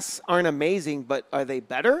terrible. masks aren't amazing, but are they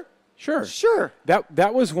better? Sure. Sure.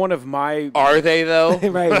 That was one of my. Are they though?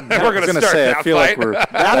 Right. We're I was gonna gonna start say, that I feel fight. like we're Not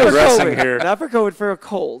for digressing COVID. here. Not for COVID, for a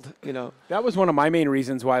cold, you know. That was one of my main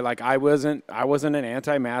reasons why, like, I wasn't an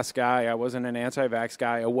anti-mask guy. I wasn't an anti-vax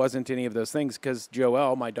guy. I wasn't any of those things because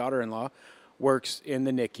Joelle, my daughter-in-law, works in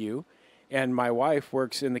the NICU, and my wife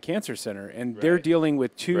works in the cancer center, and they're dealing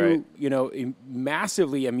with two, Right.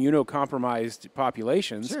 massively immunocompromised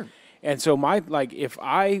populations. Sure. And so if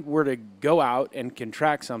I were to go out and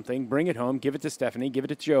contract something, bring it home, give it to Stephanie, give it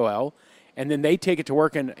to Joelle, and then they take it to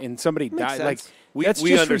work and somebody dies, sense. like We- that's we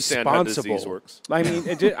just understand how responsible. disease works. I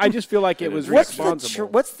mean, I just feel like it was What's responsible.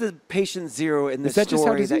 what's the patient zero in this that just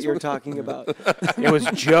how story that disease you're works? talking about? It was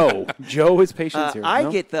Joe. Joe is patient zero. I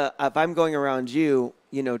no? get if I'm going around you,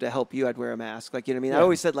 to help you, I'd wear a mask. Like, you know what I mean? I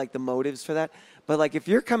always said, like, the motives for that. But, like, if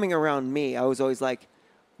you're coming around me, I was always like,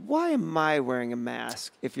 why am I wearing a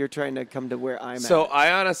mask if you're trying to come to where I'm So at?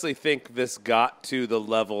 I honestly think this got to the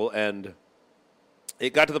level, and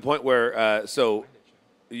it got to the point where,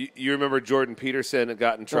 you remember Jordan Peterson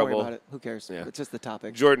got in Don't worry trouble. about it. Who cares? Yeah. It's just the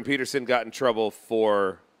topic. Jordan Peterson got in trouble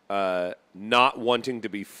for not wanting to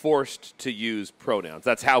be forced to use pronouns.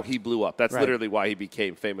 That's how he blew up. That's Right. literally why he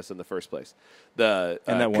became famous in the first place. The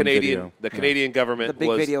In that one Canadian, video. the Canadian government The big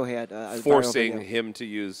was video had a viral forcing video. him to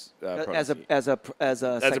use as pronouns. a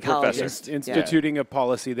psychologist. professor. instituting a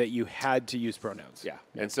policy that you had to use pronouns. Yeah.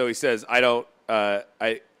 And so he says, I'm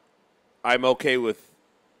okay with.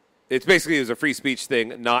 It's basically it was a free speech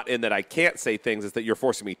thing, not in that I can't say things, it's that you're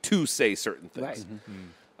forcing me to say certain things.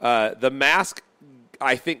 Right. The mask,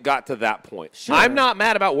 I think, got to that point. Sure. I'm not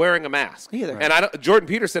mad about wearing a mask. Either. And Jordan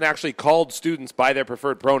Peterson actually called students by their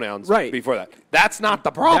preferred pronouns Right. before that. That's not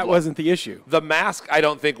the problem. That wasn't the issue. The mask, I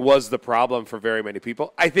don't think, was the problem for very many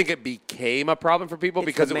people. I think it became a problem for people It's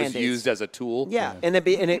because the it was mandates. used as a tool. Yeah, and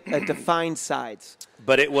it defined sides.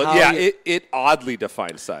 But it was, How you- it oddly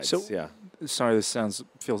defined sides. So- yeah. Sorry, this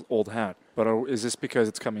feels old hat, but is this because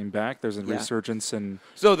it's coming back? There's a Yeah. resurgence in.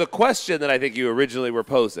 So the question that I think you originally were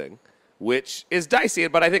posing, which is dicey,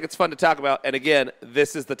 but I think it's fun to talk about. And again,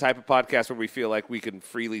 this is the type of podcast where we feel like we can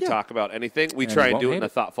freely talk about anything. We And try you and do won't it in hate a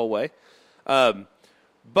it. thoughtful way.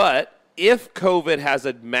 But if COVID has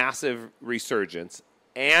a massive resurgence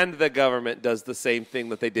and the government does the same thing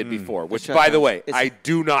that they did before, which, by the shutdowns. way, It's- I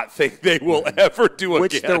do not think they will ever do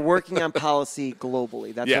Which again. they're working on policy globally.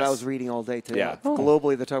 That's what Yes. I was reading all day today. Yeah.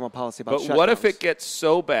 Globally, they're talking about policy about But what if shutdowns. it gets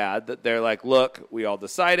so bad that they're like, look, we all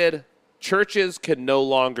decided churches can no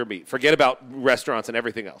longer meet. Forget about restaurants and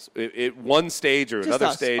everything else. At one stage or Just another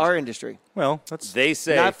us, stage, our industry, Well, that's they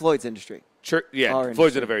say not Floyd's industry. church. Yeah, our Floyd's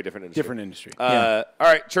industry. in a very different industry. Different industry. All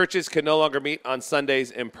right, churches can no longer meet on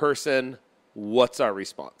Sundays in person. What's our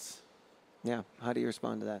response? Yeah. How do you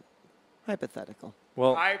respond to that? Hypothetical.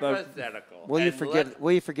 well. Hypothetical. Will you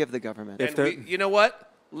And forgive the government? If and you know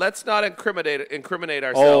what? Let's not incriminate Oh,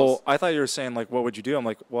 ourselves. I thought you were saying like, what would you do? I'm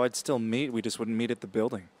like, well, I'd still meet. We just wouldn't meet at the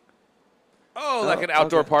building. Oh, like an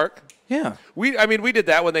outdoor okay. park. Yeah. We did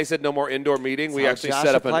that when they said no more indoor meeting. We How actually Josh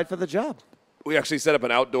set up applied for the job. we actually set up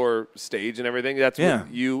an outdoor stage and everything. That's Yeah.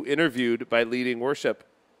 what you interviewed by leading worship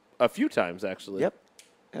a few times, actually. Yep.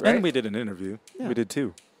 And we did an interview. Yeah. We did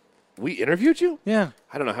too. We interviewed you? Yeah.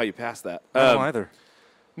 I don't know how you passed that. I don't know either.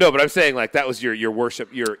 No, but I'm saying like that was your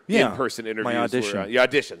worship, your Yeah. in-person interviews. My audition. Your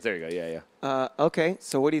auditions. There you go. Yeah, yeah. Okay.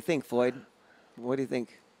 So what do you think, Floyd? What do you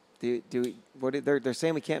think? They're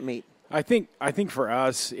saying we can't meet. I think for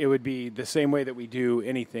us it would be the same way that we do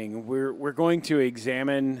anything. We're going to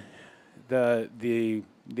examine the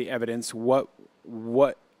evidence. What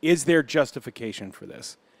is there justification for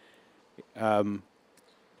this?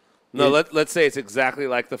 No, let's say it's exactly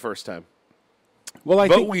like the first time. Well, I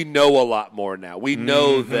but think we know a lot more now. We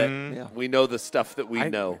know that we know the stuff that we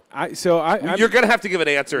know. I'm- You're going to have to give an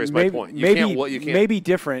answer. Is my point. You can't. You can't. Maybe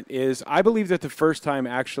different is I believe that the first time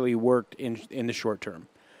actually worked in the short term.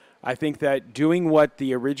 I think that doing what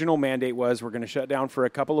the original mandate was, we're going to shut down for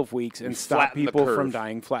a couple of weeks and stop Flatten the people curve. from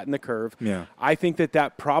dying, flatten the curve. Yeah. I think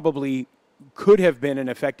that probably could have been an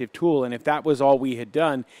effective tool, and if that was all we had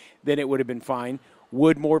done, then it would have been fine.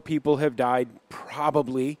 Would more people have died?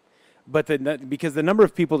 Probably. But because the number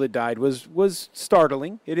of people that died was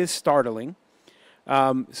startling. It is startling.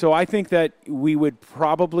 So I think that we would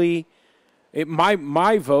probably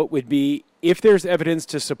my vote would be if there's evidence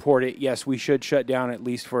to support it, yes, we should shut down at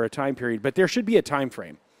least for a time period. But there should be a time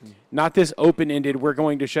frame, not this open-ended. We're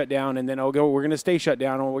going to shut down, and then we're going to stay shut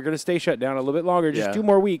down, or we're going to stay shut down a little bit longer. Just 2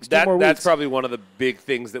 more weeks. That's probably one of the big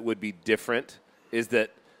things that would be different. Is that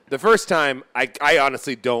the first time? I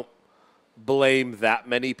honestly don't blame that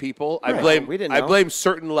many people. I blame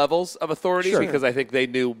certain levels of authority because I think they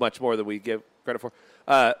knew much more than we give credit for.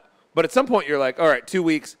 But at some point, you're like, all right, 2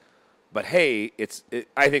 weeks. But hey,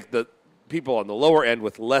 I think the people on the lower end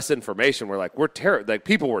with less information were like,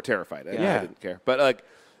 people were terrified. I didn't care. But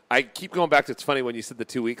I keep going back to. It's funny when you said the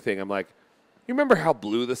 2 week thing. I'm like, you remember how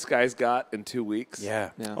blue the skies got in 2 weeks? Yeah.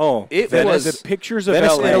 Oh, it Venice, was the pictures of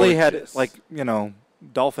Venice, LA. Italy had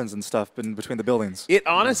dolphins and stuff in between the buildings. It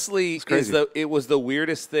honestly crazy. it was the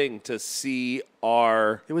weirdest thing to see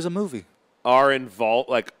our. It was a movie. Our involved,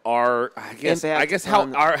 like our, I guess how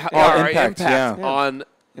on- our impact, impact yeah. on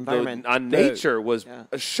Environment. on nature was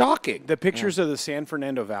shocking. The pictures of the San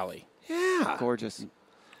Fernando Valley. Yeah, Gorgeous.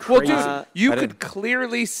 well, dude, Uh, you could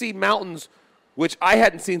clearly see mountains, which I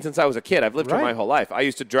hadn't seen since I was a kid. I've lived here my whole life. I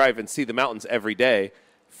used to drive and see the mountains every day,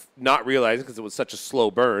 not realizing because it was such a slow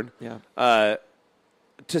burn. Yeah.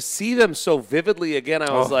 To see them so vividly again,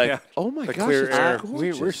 I was "Oh my The gosh, clear it's air.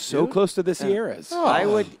 gorgeous, We're so dude." close to the Sierras.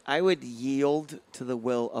 I would yield to the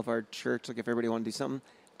will of our church. Like if everybody wanted to do something,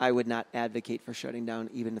 I would not advocate for shutting down,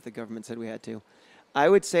 even if the government said we had to. I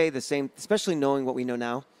would say the same, especially knowing what we know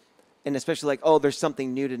now, and especially like, oh, there's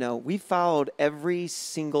something new to know. We followed every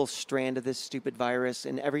single strand of this stupid virus,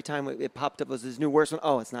 and every time it popped up was this new worse one.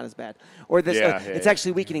 Oh, it's not as bad, or this. It's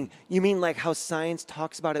actually weakening. You mean like how science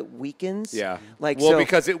talks about it weakens? Yeah. Like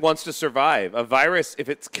because it wants to survive. A virus, if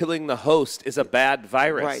it's killing the host, is a bad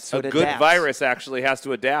virus. Right, so a it good adapts. virus actually has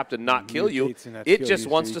to adapt and not kill you. Mutates and not It kill just you,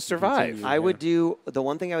 wants so to you can survive. continue. I would do the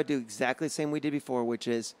one thing I would do exactly the same we did before, which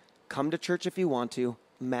is come to church if you want to,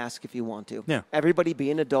 mask if you want to. Yeah. Everybody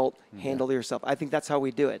be an adult, handle yourself. I think that's how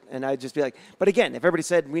we do it. And I'd just be like, but again, if everybody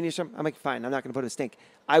said we need some, I'm like, fine, I'm not going to put a stink.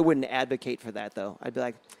 I wouldn't advocate for that though. I'd be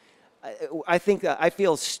like, I think I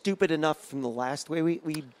feel stupid enough from the last way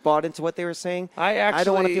we bought into what they were saying. I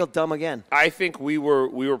don't want to feel dumb again. I think we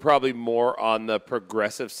were probably more on the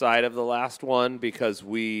progressive side of the last one because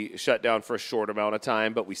we shut down for a short amount of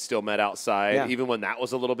time, but we still met outside, even when that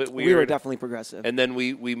was a little bit weird. We were definitely progressive. And then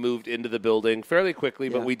we moved into the building fairly quickly,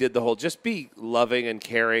 but we did the whole just be loving and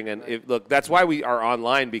caring. And look, that's why our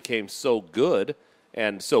online became so good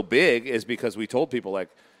and so big is because we told people like,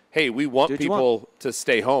 hey, we want people to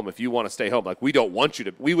stay home if you want to stay home. Like, we don't want you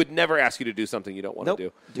to. We would never ask you to do something you don't want to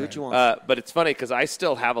do. Do what you want. But it's funny because I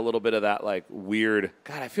still have a little bit of that, like, weird,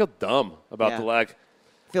 God, I feel dumb about the, like.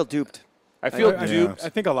 I feel duped. I feel duped. I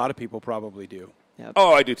think a lot of people probably do. Yep.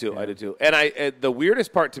 Oh, I do too. I do too. And the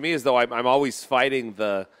weirdest part to me is, though, I'm always fighting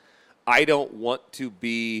I don't want to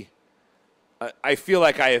be. I feel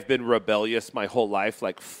like I have been rebellious my whole life,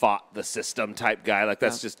 like fought the system type guy. Like,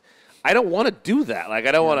 that's just. I don't want to do that. Like,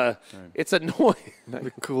 I don't want to. It's annoying.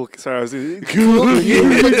 Cool. Sorry, I was Cool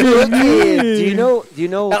kid. Do you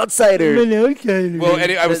know? Outsider.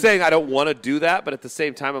 Well, I was saying I don't want to do that, but at the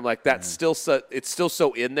same time, I'm like, that's still so. It's still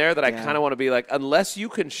so in there that I kind of want to be like, unless you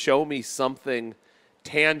can show me something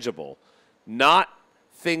tangible, not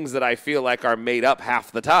things that I feel like are made up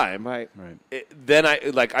half the time. Right. Then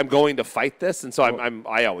I'm going to fight this, and so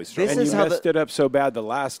I always struggle. And you messed it up so bad the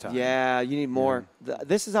last time. Yeah, you need more.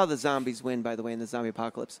 This is how the zombies win, by the way, in the zombie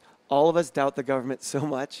apocalypse. All of us doubt the government so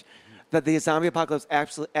much that the zombie apocalypse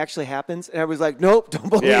actually happens, and everybody's like, nope, don't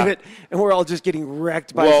believe it, and we're all just getting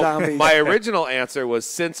wrecked by zombies. My original answer was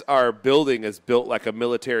since our building is built like a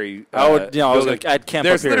military I'd camp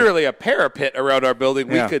there's up here. literally a parapet around our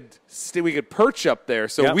building. Yeah. We could perch up there,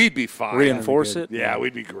 so we'd be fine. Reinforce it. Yeah,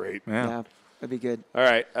 we'd be great. Yeah, that'd be good. All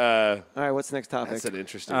right. All right, what's the next topic? That's an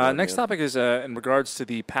interesting one. Next topic is in regards to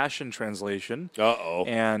the Passion Translation. Uh-oh.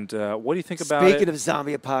 And what do you think about Speaking it? of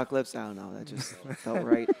zombie apocalypse, I don't know. That just felt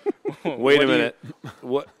right. Wait a minute.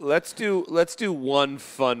 Let's do one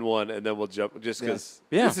fun one, and then we'll jump. Just because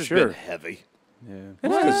this has been heavy.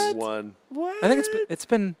 Yeah. One. I think it's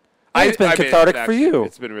been. It's been cathartic for you.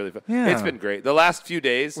 It's been really fun. Yeah. It's been great. The last few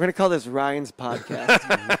days. We're gonna call this Ryan's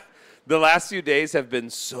podcast. The last few days have been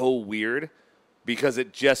so weird because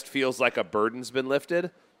it just feels like a burden's been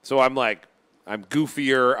lifted. So I'm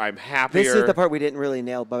goofier. I'm happier. This is the part we didn't really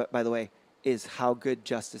nail, by the way, is how good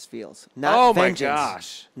justice feels. Not vengeance. My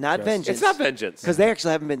gosh. Not vengeance. It's not vengeance. Because they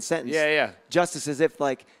actually haven't been sentenced. Yeah. Justice as if,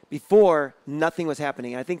 like, before, nothing was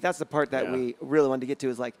happening. And I think that's the part that we really wanted to get to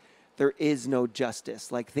is, like, there is no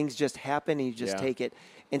justice. Like, things just happen and you just take it.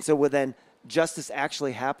 And so when then justice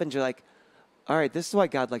actually happens, you're like, all right, this is why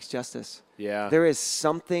God likes justice. Yeah. There is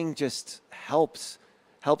something just helps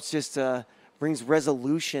just brings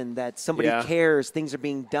resolution that somebody cares, things are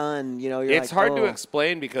being done. You know, it's hard to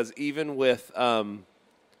explain because even with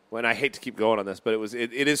when I hate to keep going on this, but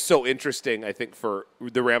it is so interesting, I think, for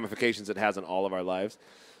the ramifications it has in all of our lives.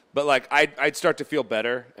 But like I'd start to feel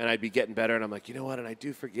better and I'd be getting better and I'm like, you know what, and I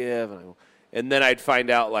do forgive and then I'd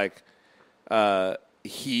find out like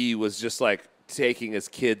he was just like taking his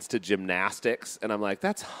kids to gymnastics and I'm like,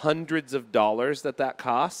 that's hundreds of dollars that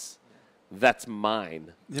costs. That's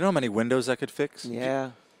mine. You know how many windows I could fix?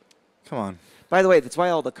 Yeah. Come on. By the way, that's why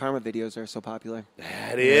all the karma videos are so popular.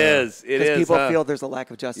 It is. It is. Because people feel there's a lack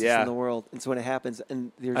of justice in the world. And so when it happens,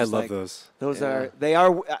 and you're just I love like, those. Those are,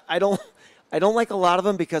 I don't like a lot of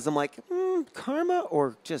them because I'm like, karma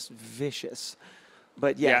or just vicious.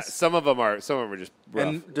 But yes. Yeah, some of them are just rough.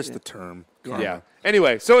 And just the term. Karma. Yeah.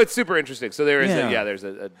 Anyway, so it's super interesting. So there is there's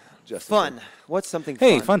a justice. Fun. What's something fun?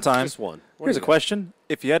 Hey, fun? fun time. Just one. Here's a question.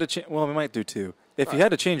 If you had to well, we might do two. If you had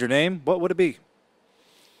to change your name, what would it be?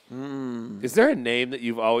 Is there a name that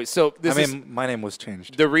you've always... So this my name was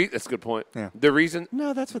changed. That's a good point. Yeah. The reason...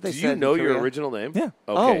 No, that's what they Do said. you know in your Korea. original name? Yeah. Okay.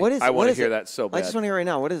 Oh, what is it? I want to What is hear it? that so bad. I just want to hear right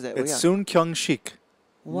now. What is it? It's Soon Kyung Shik.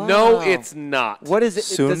 Wow. No, it's not. What is it?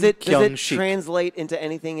 Soon Does it Kyung-shik. translate into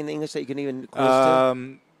anything in English that you can even close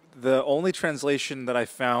to? The only translation that I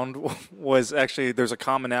found was actually there's a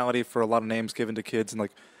commonality for a lot of names given to kids in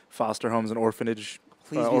like foster homes and orphanage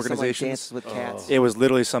Please be organizations. Dances with Cats. It was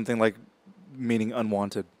literally something like meaning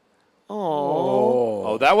unwanted.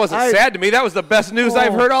 Oh, that wasn't sad to me. That was the best news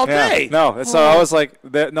I've heard all day. No, so I was like,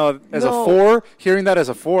 as a 4, hearing that as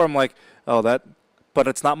a 4, I'm like, but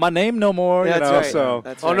it's not my name no more. That's right. So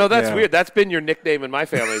That's no, that's weird. That's been your nickname in my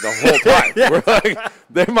family the whole time. We're like,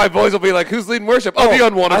 then my boys will be like, "Who's leading worship?" Oh, the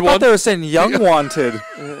unwanted I one. thought they were saying young wanted,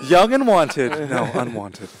 young and wanted. No,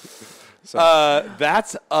 unwanted. So.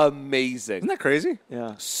 That's amazing. Isn't that crazy?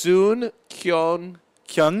 Yeah. Soon Kyung.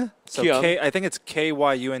 Kyung. So Kyung. I think it's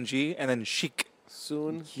Kyung and then Shik,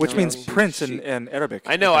 Soon. which means Kyung prince Shik. in Arabic.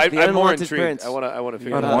 I know. The I'm more unwanted intrigued. prince. I want to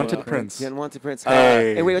figure it out. Unwanted prince. The unwanted prince.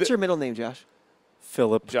 Hey. Hey, wait, what's your middle name, Josh?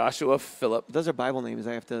 Philip. Joshua Philip. Those are Bible names.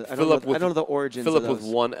 I don't know the origins Philip of with those.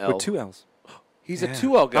 one L. With 2 L's. He's a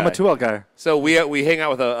 2L guy. I'm a 2L guy. So we hang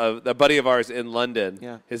out with a buddy of ours in London.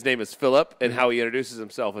 Yeah. His name is Philip, and how he introduces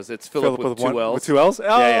himself is it's Philip with 2 L's. With 2 L's? Oh.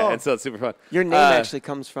 Yeah, and so it's super fun. Your name actually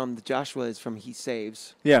comes from Joshua is from He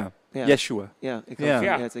Saves. Yeah. Yeah. Yeshua. Yeah, it comes Yeah. from,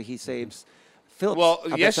 Yeah. it's a He Saves. Philip. Well,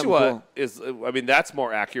 Yeshua is, that's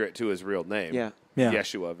more accurate to his real name. Yeah. Yeah.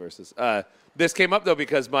 Yeshua versus. This came up, though,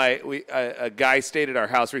 because a guy stayed at our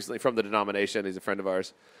house recently from the denomination. He's a friend of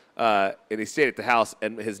ours. And he stayed at the house,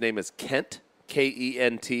 and his name is Kent,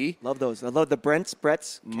 Kent. Love those. I love the Bretts.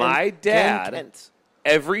 Ken, My dad, Kent.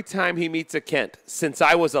 every time he meets a Kent, since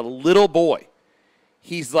I was a little boy,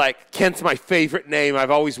 he's like, Kent's my favorite name.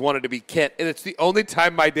 I've always wanted to be Kent. And it's the only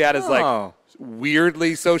time my dad is like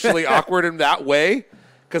weirdly socially awkward in that way.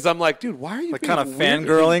 Because I'm like, dude, why are you Like being kind of weird?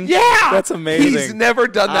 fangirling? Yeah. That's amazing. He's never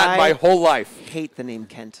done that my whole life. Hate the name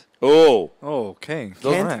Kent. Oh. Oh, okay.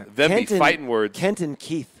 Kent, Them Kent be fighting words. Kent and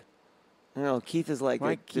Keith. No, Keith is like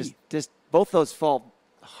Why just both those fall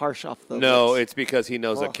harsh off the No, lips. it's because he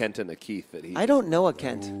knows a Oh. Kent and a Keith. That he. I don't know a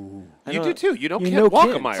Kent. I You don't do too. You know You Kent know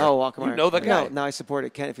Kent. Walkemeyer. Oh, Walkemeyer. You know the guy. No, I support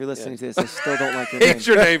it. Kent, if you're listening to this, I still don't like your name. Hate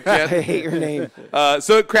your name, Kent. I hate your name.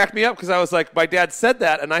 So it cracked me up because I was like, my dad said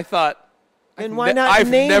that, and I thought, And why not I've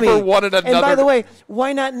name never me? wanted another. And by the way,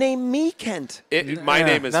 why not name me Kent? My Yeah,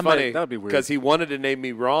 name is that funny would be weird. because he wanted to name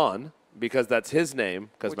me Ron because that's his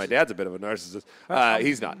name. Because my dad's a bit of a narcissist.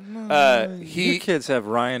 He's not. Your kids have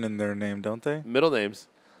Ryan in their name, don't they? Middle names.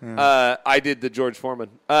 I did the George Foreman.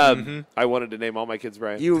 I wanted to name all my kids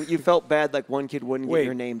Brian. You felt bad like one kid wouldn't Wait, get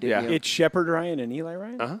your name, didn't yeah. you? It's Shepard Ryan and Eli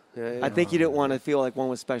Ryan? Uh-huh. Yeah, I think you didn't want to feel like one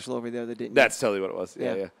was special over there that didn't. That's totally what it was.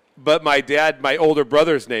 Yeah, Yeah. yeah. But my dad, my older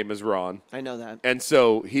brother's name is Ron. I know that. And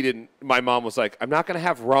so he didn't. My mom was like, "I'm not going to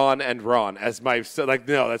have Ron and Ron as my son." Like,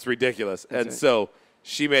 no, that's ridiculous. And right. so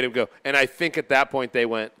She made him go. And I think at that point they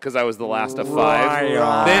went, because I was the last of 5.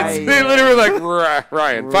 Ryan. They literally were like,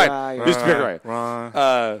 Ryan, fine. Ryan. Just pick Ryan.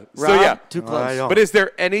 So, yeah. Too close. But is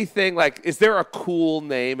there anything, like, is there a cool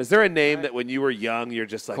name? Is there a name that when you were young, you're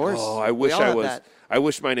just like, oh, I wish all I have was, that. I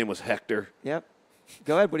wish my name was Hector. Yep.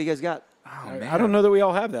 Go ahead. What do you guys got? I don't know that we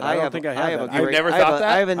all have that. I don't think I have that. You've never thought that?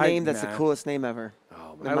 I have a name that's the coolest name ever.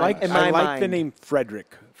 I like the name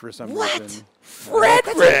Frederick for some reason.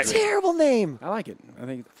 Frederick. That's a terrible name. I like it. I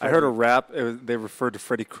think I heard a rap. They referred to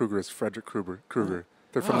Freddy Krueger as Frederick Krueger.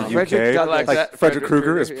 They're from the Frederick UK. Douglass. Like Frederick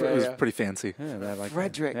Krueger is Yeah. pretty fancy. Yeah, I like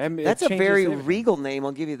Frederick. that. That's a very regal name.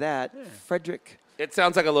 I'll give you that. Frederick. It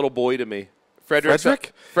sounds like a little boy to me.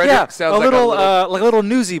 Frederick? Frederick sounds like a little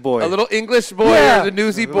newsy boy. a little English boy Yeah. or the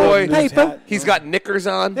newsy boy. Hey, He's got knickers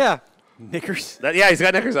on. Yeah. Knickers. Yeah, he's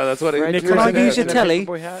got knickers on. That's what it Frederick. is. Can I use your telly?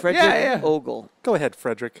 Frederick Yeah. Ogle. Go ahead,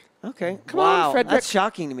 Frederick. Okay. Come on, wow. Frederick. That's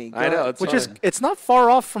shocking to me. I know. It's Which fine. it's not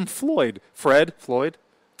far off from Floyd. Floyd.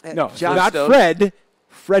 No, John not Stone. Fred.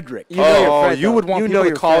 Frederick. You know you're Fred, you though. would want You people know to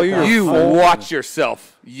you're call Fred, you though. You full- watch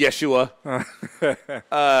yourself, Yeshua.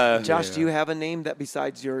 Josh, do you have a name that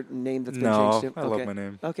besides your name that's been No, changed? I love my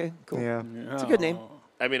name. Okay, cool. Yeah. It's a good name.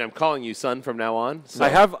 I mean, I'm calling you son from now on. So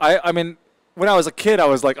I mean, when I was a kid, I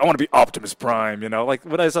was like, I want to be Optimus Prime, like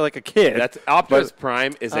when I was like a kid. that's Optimus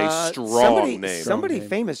Prime is a strong name. Somebody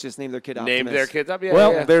famous just named their kid Optimus. Named their kids up. Yeah,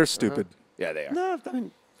 well, yeah. they're stupid. Yeah, they are. No, I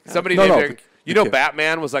mean, Somebody No, named no, their. You know, okay.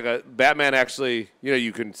 Batman was like a Batman. Actually,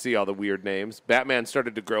 you can see all the weird names. Batman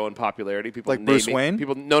started to grow in popularity. People Like Bruce Wayne?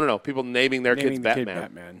 People, no. People naming their Naming kids the kid Batman.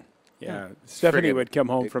 Batman. Yeah. Stephanie Friggin' would come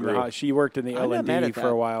home it from the grew. house. She worked in the I'm not mad L&D at for that.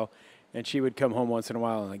 a while, and she would come home once in a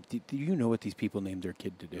while and like, do you know what these people named their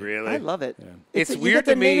kid to do? Really? I love it. It's you weird get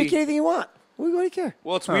to to name me- your kid anything you want. What do you care?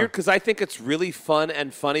 Well, it's weird because I think it's really fun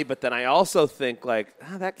and funny, but then I also think like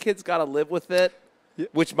that kid's got to live with it,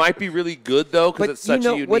 which might be really good though because But it's such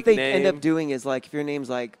a unique what they name. end up doing is like if your name's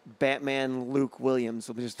like Batman Luke Williams,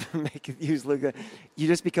 so just make it use Luke. You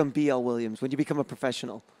just become BL Williams when you become a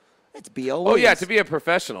professional. It's BL Williams. Oh yeah, to be a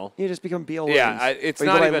professional. You just become BL Williams. Yeah, it's Or you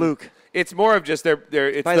not go by even Luke. It's more of just their.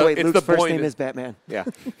 It's By the way, it's Luke's the first boy name is Batman. Yeah,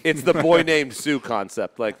 it's the boy named Sue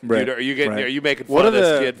concept. Like, Right, dude, are you making What fun of are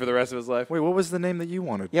this the- kid for the rest of his life? Wait, what was the name that you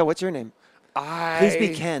wanted? Yeah, what's your name? I Please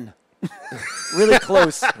be Ken. Really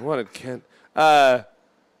close. I wanted Ken.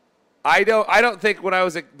 I don't think when I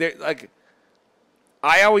was like,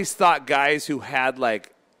 I always thought guys who had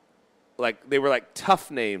like they were like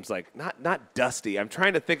tough names, like not Dusty. I'm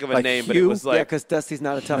trying to think of a Like name, but it Hugh? was Yeah, like because Dusty's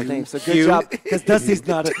not a tough name. So good Hugh? job. Because Dusty's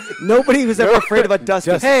not a. Nobody was ever afraid of a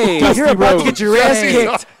Dusty. Hey, you're Dusty about to Rhodes. get your ass Dusty-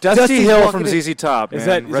 kicked. Dusty Dusty's Hill walking from in- ZZ Top. Is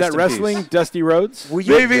man. that Rest in wrestling? peace. Dusty Rhodes? Were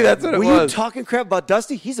you, Maybe that's what it were was. you talking crap about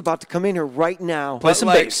Dusty? He's about to come in here right now. Play some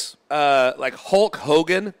like, bass. like Hulk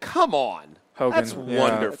Hogan. Come on, Hogan, That's yeah. That's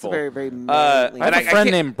wonderful. very, very I manly. have And a I friend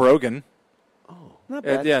can't- named Brogan. Not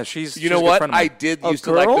bad. Yeah, she's. You she's know a good what? friend of I mine. did A used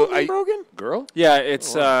to like girl the named Brogan? girl. Yeah,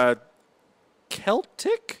 it's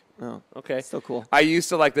Celtic. Oh, Okay, still cool. I used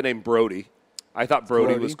to like the name Brody. I thought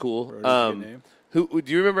Brody was Brody. cool. Brody's a good name. Who do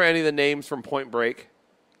you remember any of the names from Point Break?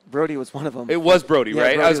 Brody was one of them. It was Brody, Yeah,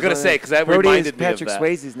 right? Brody I was was going to one say of because that Brody reminded is me of Patrick that.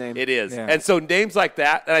 Swayze's name. It is, Yeah. and so names like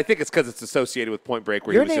that, and I think it's because it's associated with Point Break.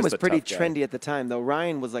 Where Your he was name just was a pretty tough guy. trendy at the time, though.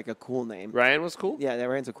 Ryan was like a cool name. Ryan was cool. Yeah,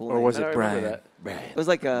 Ryan's a cool Or name. was I it don't remember Brian? that. It was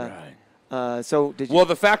like a. So did you? Well,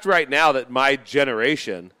 the fact right now that my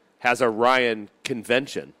generation has a Ryan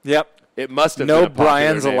convention. Yep. It must have No been a popular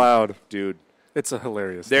Brian's name. allowed. Dude. It's a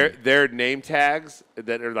hilarious. Their name tags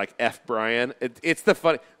that are like F Brian. It's the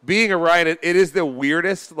funny being a Ryan. It is the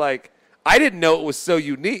weirdest. Like I didn't know it was so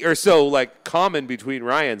unique or so like common between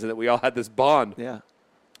Ryans and that we all had this bond. yeah.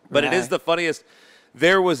 But it is the funniest.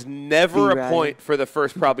 There was never B. a Ryan. point for the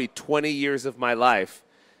first probably 20 years of my life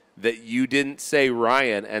that you didn't say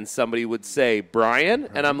Ryan and somebody would say Brian,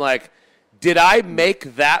 and I'm like, did I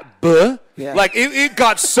make that buh? Yeah. Like it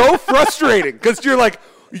got so frustrating because you're like.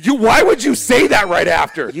 Why would you say that right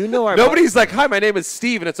after? You know our Nobody's like, hi, my name is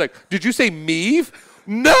Steve. And it's like, did you say Meave?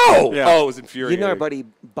 No. Yeah. Oh, it was You infuriating. know our buddy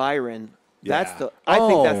Byron. That's Yeah. the. I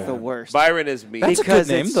think that's Oh. the worst. Byron is me. That's a because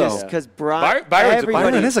good name, it's though. just because Brian. Byron's a everybody,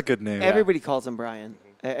 Byron is a good name. Everybody calls him Brian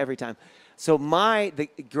every time. So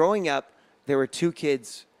growing up, there were two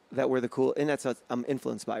kids that were the cool, and that's what I'm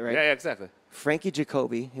influenced by, right? Yeah, exactly. Frankie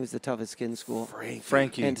Jacoby, he was the toughest kid in school.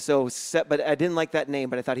 Frankie. And so, but I didn't like that name,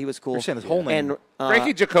 but I thought he was cool. You're saying his whole name. And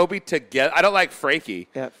Frankie Jacoby together. I don't like Frankie,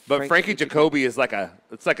 Yeah, but Frankie Frankie Jacoby is like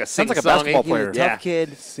it's like a Sounds like a sing-songy- basketball he was a player. tough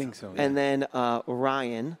kid. Sing so. And then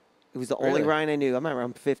Ryan, it was the only Really? Ryan I knew. I remember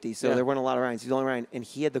I'm 50, so Yeah. there weren't a lot of Ryans. He was the only Ryan, and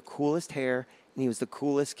he had the coolest hair and he was the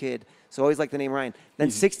coolest kid. So I always liked the name Ryan.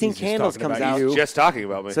 Then 16 he's just Candles talking comes about out. you. Just talking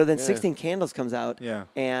about me. So then 16 Candles comes out. Yeah.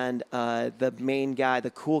 And the main guy,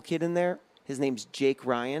 the cool kid in there, his name's Jake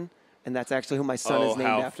Ryan. And that's actually who my son is named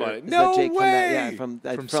how after. funny. Is No that Jake way! From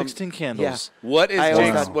 16 Candles. What is I always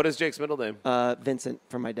Jake's? thought- What is Jake's middle name? Vincent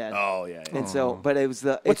from my dad. Oh yeah. And so, but it was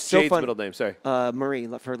the. What's it's so Jade's fun. middle name? Sorry. Marie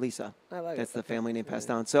for Lisa. I like That's it. the family name passed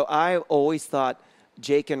down. So I always thought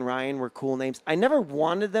Jake and Ryan were cool names. I never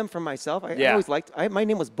wanted them for myself. I Yeah. always liked. My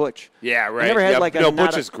name was Butch. Yeah, right. I never had Yeah, like a. no, not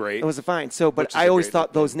Butch a- is great. It was fine. So, but Butch is I a always great thought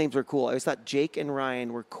nickname. those names were cool. I always thought Jake and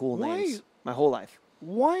Ryan were cool Why- names my whole life.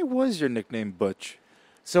 Why was your nickname Butch?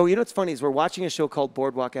 So you know what's funny is we're watching a show called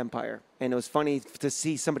Boardwalk Empire, and it was funny to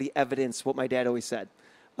see somebody evidence what my dad always said.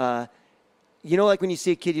 You know, like when you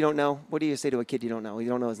see a kid you don't know, what do you say to a kid you don't know? You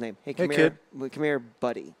don't know his name. Hey, come Hey, here, kid. come here,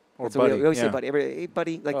 buddy. Or That's what buddy, we always say, yeah. buddy. Hey,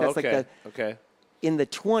 buddy. Like Oh, that's okay. like the Okay. in the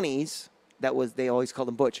 20s. That was they always called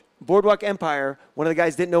him Butch. Boardwalk Empire. One of the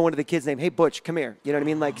guys didn't know one of the kids' name. Hey, Butch, come here. You know what I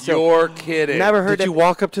mean? Like so. You're kidding. Never heard Did you that.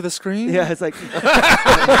 walk up to the screen? Yeah, it's like.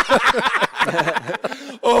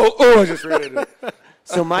 I just read it.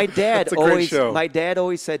 So my dad That's a great always show. my dad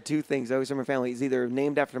always said two things. I always remember family. He's either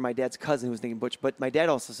named after my dad's cousin who was named Butch, but my dad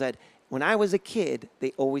also said when I was a kid,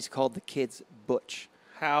 they always called the kids Butch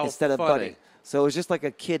How instead of funny. Buddy. So it was just like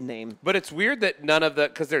a kid name. But it's weird that none of the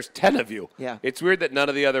because there's 10 of you. Yeah. It's weird that none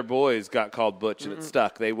of the other boys got called Butch and it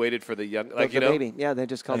stuck. They waited for the young, like the you know. baby. Yeah, they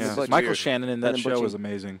just called Yeah. him Butch. Michael weird. Shannon in that And then show Butchie. was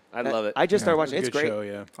amazing. I love it. I just started It's watching. a It's good great. show,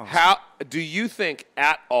 yeah. How do you think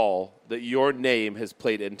at all that your name has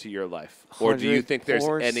played into your life, or do you think there's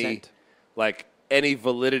any 100%. any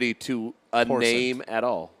validity to a 100%. name at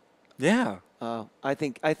all? Yeah. I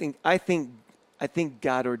think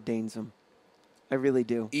God ordains them. I really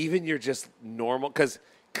do. Even you're just normal because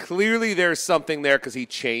clearly there's something there because he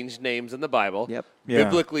changed names in the Bible. Yep. Yeah.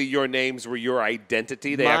 Biblically, your names were your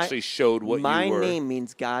identity. They actually showed what my you were. name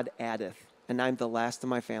means God addeth, and I'm the last of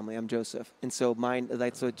my family. I'm Joseph, and so mine.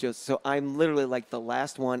 That's what Joseph. So I'm literally like the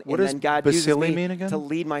last one, What and does then God Basili uses me mean again? to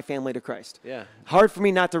lead my family to Christ. Yeah. Hard for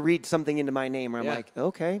me not to read something into my name where I'm Yeah. like,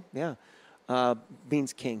 okay, yeah,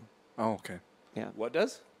 means king. Oh, okay. Yeah, What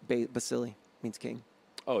does? Basili means king.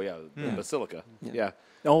 Oh yeah, the Basilica. Yeah. Yeah.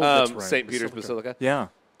 Oh, that's right. St. Peter's Basilica. Yeah.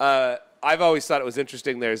 I've always thought it was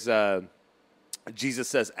interesting. There's Jesus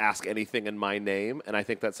says, "Ask anything in my name," and I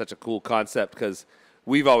think that's such a cool concept because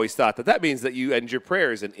we've always thought that means that you end your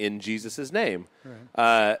prayers in Jesus' name.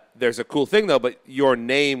 Right. There's a cool thing though, but your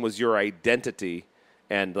name was your identity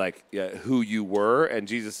and like who you were, and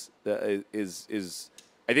Jesus is.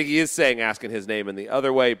 I think he is saying ask in his name in the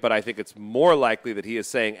other way, but I think it's more likely that he is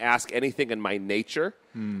saying ask anything in my nature,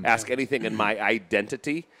 ask anything in my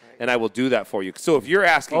identity, and I will do that for you. So if you're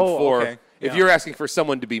asking if you're asking for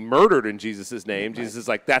someone to be murdered in Jesus' name, Jesus is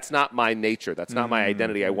like, that's not my nature. That's not my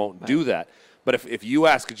identity. I won't do that. But if you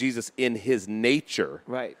ask Jesus in his nature,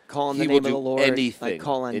 Right, call on he the will name of do the Lord. anything Like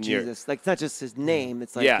call on in your- Jesus. Like it's not just his name.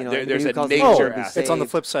 It's like Yeah, you know, there's who a calls nature on the Lord is aspect. It's on the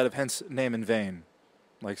saved. flip side of hence name in vain.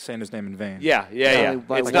 Like saying his name in vain. yeah.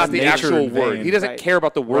 By It's one not the nature actual in word. vain. He doesn't Right. care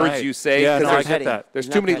about the words Right. you say Yeah, because no, I there's, get that. there's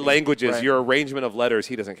Not too many petty. languages. Right. Your arrangement of letters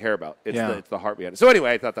he doesn't care about. It's, Yeah. it's the heart behind it. So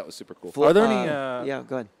anyway, I thought that was super cool. Are there any? yeah,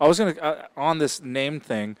 go ahead. I was gonna on this name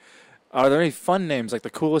thing. Are there any fun names, like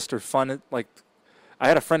the coolest or fun? Like, I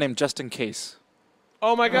had a friend named Just in Case.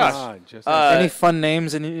 Oh my gosh. Just Any fun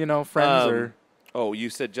names and friends or? Oh,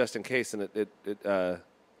 you said just in case, and They're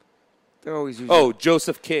always usually. Oh,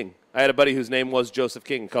 Joseph King. I had a buddy whose name was Joseph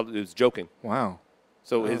King. Called it was joking. Wow.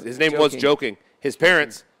 So his name was joking. His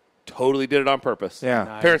parents totally did it on purpose. Yeah.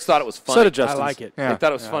 Nice. Parents thought it was funny. So did Justin. I like it. They Yeah.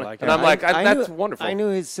 thought it was Yeah, I funny. like And it. I'm like, that's knew, wonderful. I knew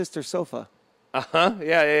his sister Sofa. Uh-huh.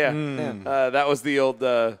 Yeah. Yeah. That was the old...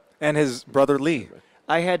 And his brother Lee.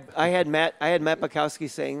 I had Matt Bukowski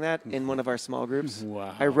saying that in one of our small groups.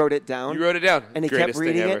 Wow. I wrote it down. you wrote it down. and he Greatest kept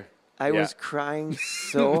reading thing ever. it. I Yeah. was crying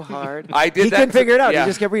so hard. I did he that couldn't to- figure it out. yeah. He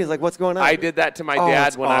just kept reading. He's like, "What's going on?" I did that to my Oh, dad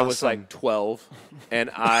that's when I was awesome. like 12, and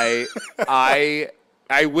I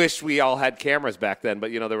wish we all had cameras back then,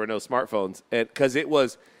 but there were no smartphones, because it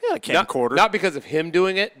was Yeah, a camcorder. not because of him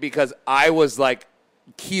doing it, because I was like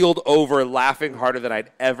keeled over laughing harder than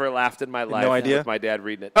I'd ever laughed in my life. idea? With my dad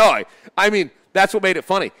reading it. Oh, I mean that's what made it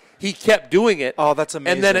funny. He kept doing it. Oh, that's And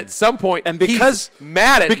then amazing. at some point, And because he's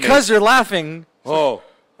mad at me. because you're laughing. Oh.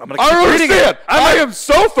 I'm gonna keep I don't reading understand. it. I am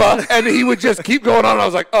sofa, and he would just keep going on. I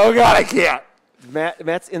was like, "Oh God, I can't."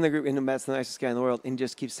 Matt's in the group, and Matt's the nicest guy in the world, and he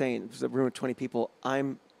just keeps saying, "There's a room of 20 people.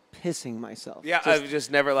 I'm pissing myself." Yeah, I've just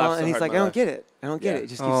never laughed. and so he's hard like, in "I my don't life. get it. I don't get Yeah. it." He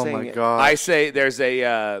just keeps Oh saying my it. god. I say there's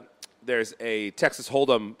a Texas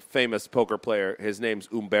Hold'em famous poker player. His name's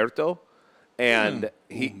Umberto, and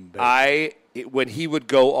when he would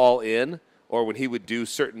go all in or when he would do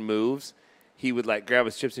certain moves, he would like grab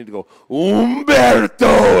his chips and he'd go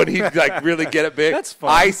Umberto, and he'd like really get it big. That's fun.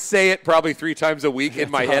 I say it probably 3 times a week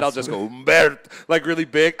in my head. I'll just go Umberto, like really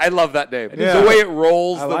big. I love that name. Yeah. The way it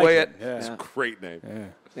rolls, I the like way it. it's Yeah. a great name. Yeah.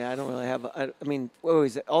 Yeah, I don't really have. I mean, what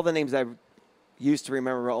was it? All the names I used to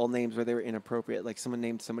remember were all names where they were inappropriate. Like someone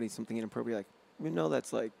named somebody something inappropriate. Like,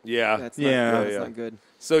 that's like, Yeah. that's Yeah. not, that's Yeah. not good.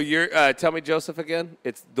 So you're tell me, Joseph, again.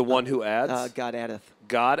 It's the one who adds. God addeth.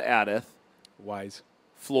 God addeth. Wise.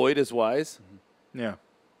 Floyd is wise. Yeah.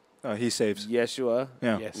 He saves. Yeshua.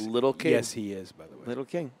 Yeah. Yes. Little King. Yes, he is, by the way. Little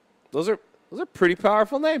King. Those are pretty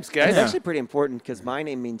powerful names, guys. It's Yeah. actually pretty important because my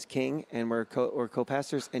name means king, and we're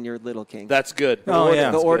co-pastors, and you're Little King. That's good. Oh, yeah.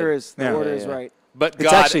 The That's order good. is the Yeah. order Yeah, is yeah. right. But It's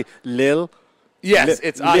God, actually Lil. yes,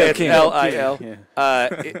 it's Lil King. Lil.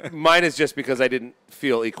 Yeah. Mine is just because I didn't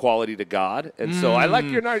feel equality to God, and so I like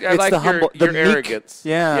your I It's like the your, humble- your the meek. arrogance.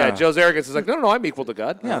 Yeah. yeah. Joe's arrogance is like, no, I'm equal to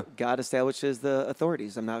God. Yeah. God establishes the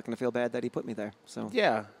authorities. I'm not going to feel bad that He put me there. So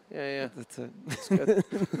yeah. that's it. That's good.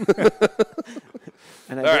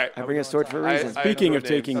 And All right. I bring a sword for a reason. Speaking know of names.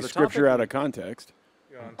 taking Other scripture topic? out of context,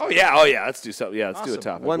 Oh yeah. Let's do something. Yeah, let's do a Awesome.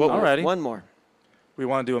 topic. One What- more. Alrighty. One more. We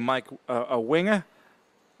want to do a mic, a winger,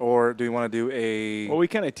 or do we want to do a? well, we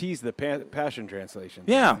kind of teased the Passion Translation.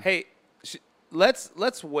 yeah. Hey,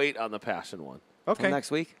 let's wait on the Passion one. Till Okay. next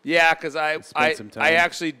week. Yeah, because Spend some time. I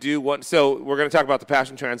actually do want. So we're going to talk about the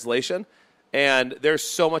Passion Translation, and there's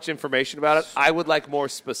so much information about it. I would like more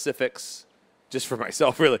specifics, just for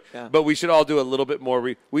myself, really. Yeah. But we should all do a little bit more.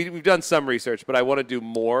 We've done some research, but I want to do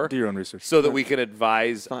more Do your own research. so that we can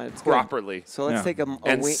advise Fine, it's good. properly So let's Yeah. take a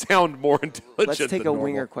and wing. sound more intelligent. Let's take than a normal.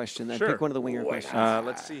 winger question then. Sure. Pick one of the winger questions.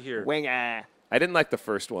 Let's see here. Winger. I didn't like the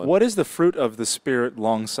first one. What is the fruit of the spirit?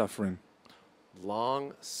 Long suffering.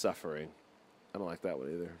 Long suffering. I don't like that one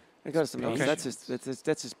either. I go to some. Okay. That's just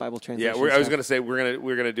Bible Yeah, translation. I was stuff. going to say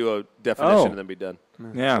we're gonna do a definition Oh. and then be done.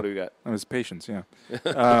 Yeah. What do we got? That was patience. Yeah.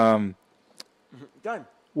 Done.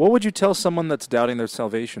 What would you tell someone that's doubting their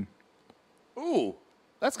salvation? Ooh,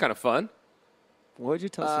 that's kind of fun. What would you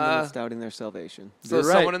tell someone that's doubting their salvation? So You're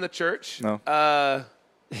right. someone in the church. No.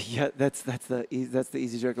 Yeah, that's the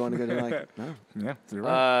easy joke I want to go to. Like, no, Yeah. You're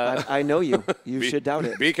right. I know you. You should doubt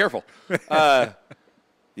it. Be careful.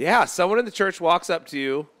 Yeah, someone in the church walks up to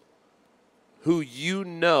you who you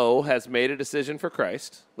know has made a decision for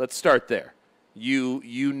Christ. Let's start there.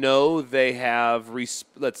 You know they have,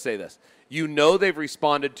 let's say this. You know they've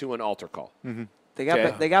responded to an altar call. Mm-hmm. They got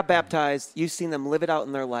Okay. they got baptized. You've seen them live it out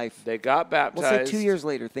in their life. They got We'll baptized. say 2 years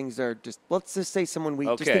later, things are just. Let's just say someone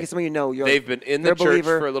just Okay. think of someone you know. You're, They've been in they're the a church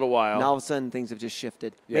believer, for a little while. and all of a sudden things have just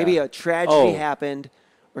shifted. Yeah. Maybe a tragedy Oh. happened,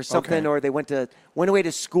 or something, Okay. or they went away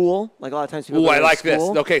to school. Like a lot of times people. Ooh, go I to like this.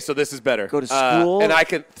 school. Okay, so this is better. Go to school. and I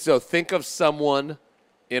can think of someone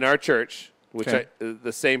in our church, which Okay.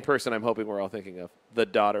 the same person I'm hoping we're all thinking of, the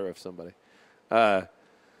daughter of somebody,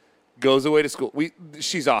 goes away to school.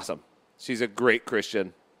 She's awesome. She's a great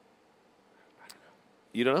Christian.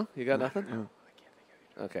 You don't know? You got nothing? No.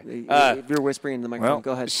 Okay. If you're whispering in the microphone, well,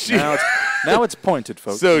 go ahead. Now it's pointed,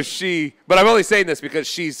 folks. So but I'm only saying this because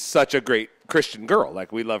she's such a great Christian girl.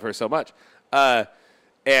 Like, we love her so much.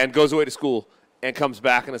 And goes away to school and comes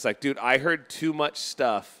back and it's like, dude, I heard too much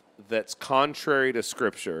stuff that's contrary to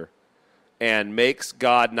Scripture and makes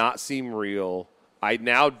God not seem real. I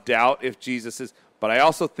now doubt if Jesus is, but I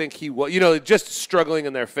also think he was, just struggling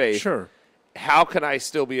in their faith. Sure. How can I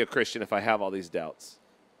still be a Christian if I have all these doubts?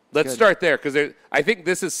 Let's Good. start there because I think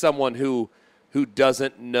this is someone who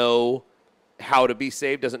doesn't know how to be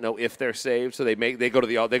saved, doesn't know if they're saved, so they go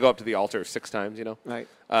up to the altar 6 times, Right.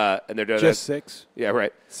 and they're doing just 6. yeah,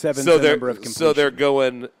 right. 7's so the they're number of so they're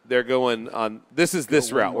completion. going on. This is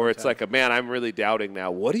this one route more where it's time. like, man, I'm really doubting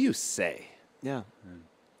now. What do you say? Yeah.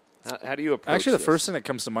 How do you approach? Actually, the this? first thing that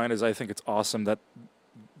comes to mind is I think it's awesome that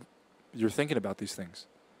you're thinking about these things.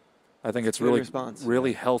 I think it's Good really, response.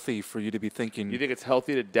 really healthy for you to be thinking, You think it's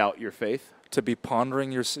healthy to doubt your faith? to be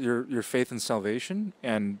pondering your faith and salvation,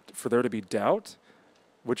 and for there to be doubt,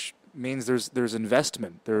 which means there's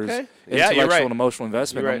investment, there's Okay. Yeah, intellectual you're right. and emotional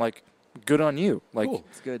investment. You're I'm right. like, good on you, like, Cool.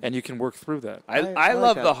 It's good. and you can work through that. I I like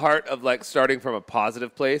love that. the heart of like starting from a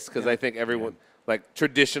positive place because I think everyone like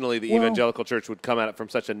traditionally the Well- evangelical church would come at it from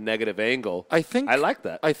such a negative angle. I think I like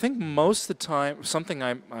that. I think most of the time, something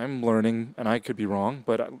I'm learning, and I could be wrong,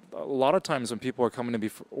 but a lot of times when people are coming to me,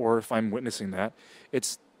 or if I'm witnessing that,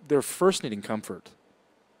 it's they're first needing comfort.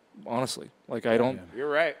 Honestly, like I don't, You're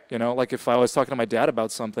right. like if I was talking to my dad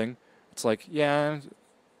about something, it's like, yeah,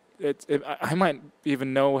 I might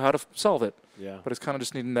even know how to solve it, Yeah. but it's kind of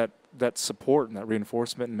just needing that support and that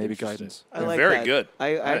reinforcement and maybe guidance. I like Very that. good.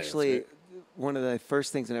 I that's actually, great. one of the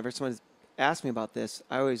first things whenever someone asked me about this,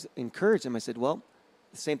 I always encourage them. I said, well,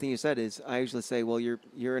 the same thing you said is I usually say, well,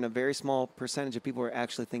 you're in a very small percentage of people who are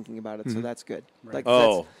actually thinking about it, so that's good. Like,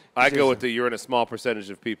 I go with you're in a small percentage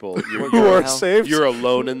of people. You are saved. You're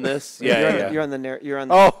alone in this. You're on the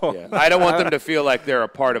Yeah. I don't want them to feel like they're a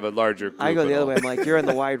part of a larger group. I go the other way. I'm like, you're on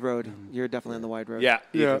the wide road. You're definitely on the wide road. Yeah,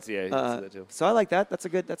 you Yeah. can see that too. So I like that. That's a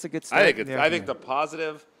good start. I think the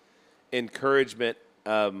positive encouragement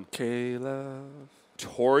Caleb.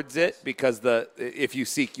 towards it, because if you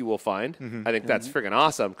seek, you will find. I think that's friggin'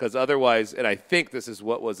 awesome, because otherwise, and I think this is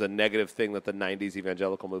what was a negative thing that the 90s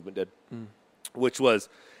evangelical movement did, which was,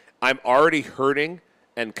 I'm already hurting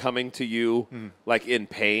and coming to you like in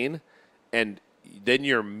pain, and then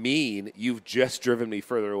you're mean. You've just driven me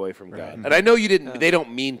further away from God. And I know you didn't. They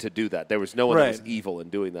don't mean to do that. There was no one that was evil in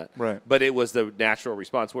doing that. Right. But it was the natural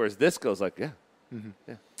response. Whereas this goes like, yeah,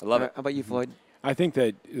 I love it. How about you, Floyd? I think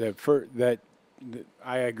that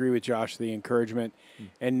I agree with Josh. The encouragement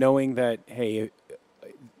and knowing that, hey,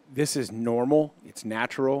 this is normal. It's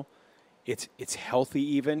natural. It's healthy.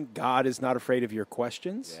 Even God is not afraid of your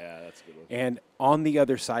questions. Yeah, that's a good one. And on the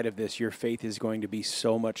other side of this, your faith is going to be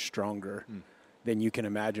so much stronger than you can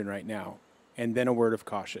imagine right now. And then a word of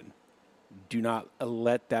caution: do not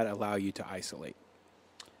let that allow you to isolate.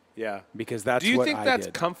 Yeah, because that's. Do you what think I that's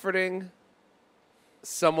did. comforting?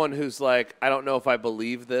 Someone who's like, I don't know if I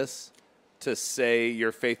believe this, to say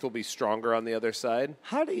your faith will be stronger on the other side.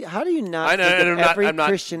 How do you not I know, think and that every I'm not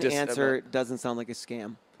Christian answer doesn't sound like a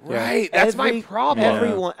scam? Right, that's my problem.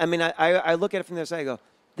 Everyone. I mean, I look at it from the other side. I go,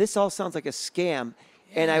 this all sounds like a scam,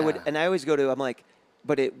 and I always go to, I'm like,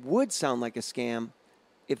 but it would sound like a scam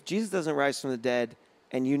if Jesus doesn't rise from the dead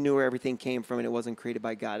and you knew where everything came from and it wasn't created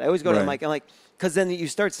by God. I always go to, I'm like, because then you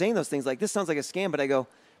start saying those things like, this sounds like a scam, but I go,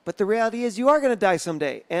 but the reality is you are going to die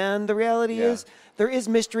someday, and the reality is there is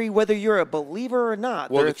mystery whether you're a believer or not.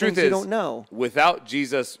 Well, there are the truth things is, you don't know. Without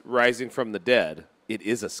Jesus rising from the dead, it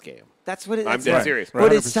is a scam. That's what it is. I'm dead serious.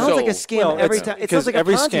 But it sounds like a So- scam every time. It sounds like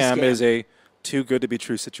every a Ponzi scam is a too good to be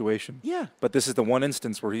true situation. Yeah. But this is the one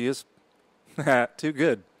instance where he is too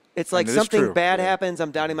good. It's like And it is something true. bad happens.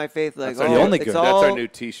 I'm doubting my faith. Like, That's the only it's good. all, That's our new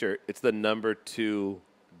T-shirt. It's the number 2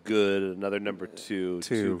 good, another number 2,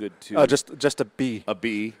 too good 2. Oh, just a B. A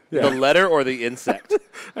B. Yeah. The letter or the insect?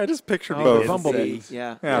 I just pictured Oh, both. Bumblebee.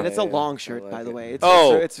 Yeah. Yeah. And it's a Yeah, long I shirt, like by the it. way.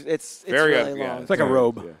 It's Very really yeah, long. It's like a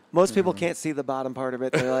robe. Yeah. Most people can't see the bottom part of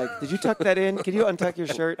it. They're like, "Did you tuck that in? Can you untuck your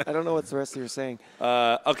shirt?" I don't know what the rest of you are saying.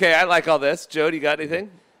 Okay, I like all this. Joe, do you got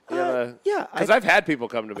anything? Yeah, Because I've had people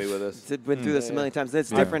come to me with this. Been through this a million times. It's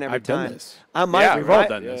different every I've done time. this. We've all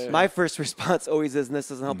done this. My first response always is, and this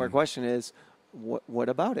doesn't help our question, is, what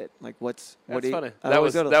about it? Like, That's what do you, funny. I That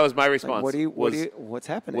always was go to, my like, response. what's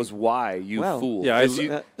happening? Was why you Well, fool.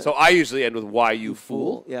 Yeah, So I usually end with why you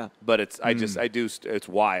fool. Yeah. But it's it's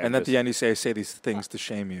why. And at the end, you say, I say these things to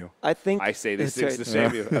shame you. I think I say these that's things right.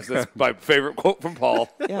 to shame you. That's my favorite quote from Paul.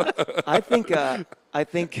 Yeah, I think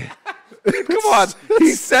Come on.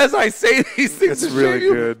 He says I say these things It's to really shame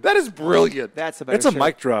you. good. That is brilliant. that's a better. It's a shirt.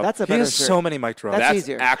 mic drop. That's a He better has shirt. so many mic drops. That's That's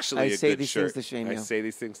easier. actually I a say good these shirt. things to shame I you. say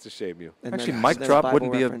these things to shame you. And Actually, then- mic then a drop Bible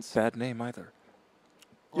wouldn't reference. be a bad name either.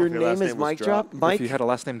 Your If your last name is name was Mike Drop. Drop. Mike. If you had a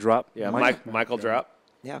last name drop, Yeah, Mike. Michael Drop.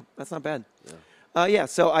 Yeah, that's not bad. Yeah,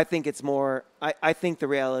 so I think it's more. I think the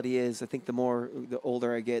reality is, I think the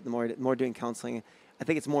older I get, the more doing counseling, I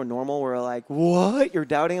think it's more normal. Where like, what you're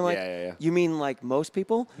doubting? I'm like, Yeah. you mean like most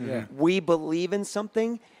people? Yeah. We believe in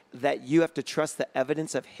something that you have to trust the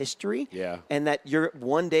evidence of history. Yeah. And that you're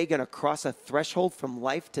one day going to cross a threshold from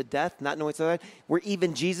life to death, not knowing what's other. Where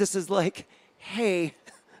even Jesus is like, hey.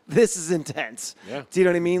 This is intense. Yeah. Do you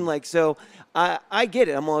know what I mean? Like, so I get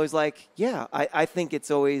it. I'm always like, yeah, I think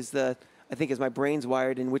it's always I think as my brain's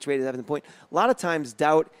wired and which way to have the point. A lot of times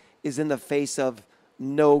doubt is in the face of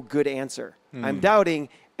no good answer. I'm doubting,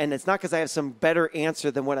 and it's not because I have some better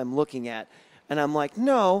answer than what I'm looking at. And I'm like,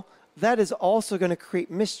 no, that is also going to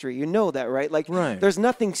create mystery. You know that, right? Like, there's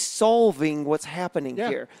nothing solving what's happening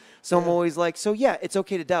here. So I'm always like, so yeah, it's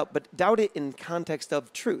okay to doubt, but doubt it in context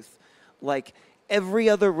of truth. Like, every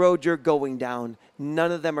other road you're going down,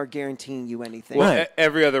 none of them are guaranteeing you anything. Well,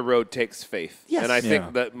 every other road takes faith. Yes. And I think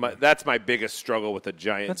Yeah. that that's my biggest struggle with the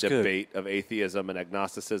giant That's good. debate of atheism and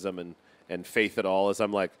agnosticism and faith at all is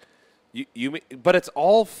I'm like, but it's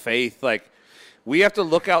all faith. Like, we have to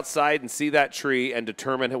look outside and see that tree and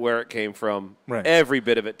determine where it came from. Right. Every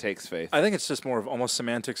bit of it takes faith. I think it's just more of almost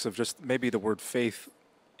semantics of just maybe the word faith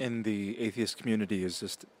in the atheist community is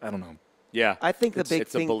just, I don't know. Yeah. I think the big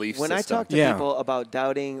it's thing, a belief when I system. talk to Yeah. people about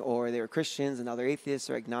doubting or they're Christians and now they're atheists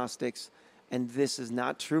or agnostics, and this is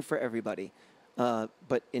not true for everybody,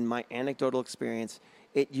 but in my anecdotal experience,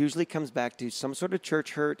 it usually comes back to some sort of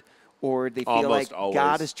church hurt or they feel Almost like always.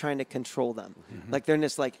 God is trying to control them. Like they're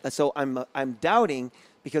just like, so I'm doubting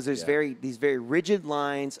because there's these very rigid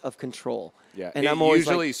lines of control. Yeah, and it I'm always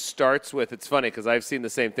usually like, starts with. It's funny because I've seen the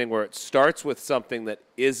same thing where it starts with something that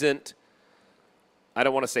isn't. I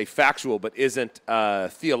don't want to say factual, but isn't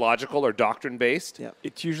theological or doctrine based. yeah.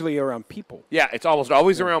 It's usually around people. Yeah, it's almost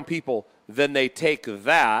always around people. Then they take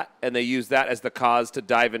that and they use that as the cause to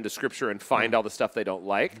dive into Scripture and find all the stuff they don't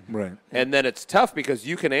like. Right. And then it's tough because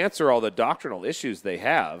you can answer all the doctrinal issues they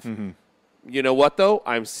have. You know what, though?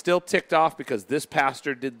 I'm still ticked off because this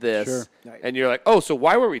pastor did this. Sure. Right. And you're like, oh, so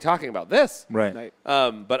why were we talking about this? Right.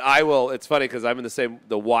 But I will. It's funny because I'm in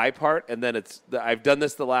the why part, and then I've done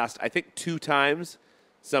this the last, I think, 2 times.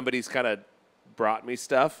 Somebody's kind of brought me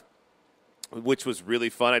stuff, which was really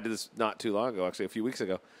fun. I did this not too long ago, actually, a few weeks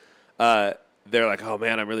ago. They're like, oh,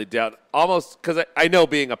 man, I'm really down. Almost because I know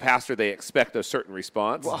being a pastor, they expect a certain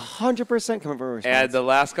response. 100% coming from a response. And the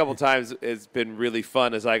last couple times it's been really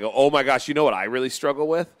fun as I go, oh, my gosh, you know what I really struggle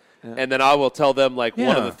with? Yeah. And then I will tell them, like,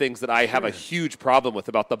 one of the things that I have a huge problem with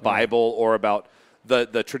about the Bible or about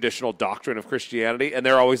the traditional doctrine of Christianity. And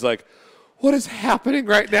they're always like, what is happening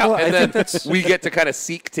right now? Well, and then we get to kind of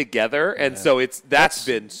seek together. And so that's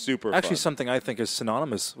been super Actually, fun. something I think is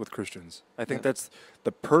synonymous with Christians. I think that's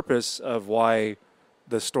the purpose of why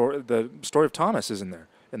the story of Thomas is in there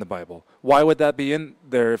in the Bible. Why would that be in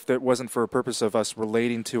there if it wasn't for a purpose of us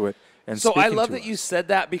relating to it and so speaking I love to that us? you said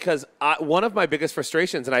that because one of my biggest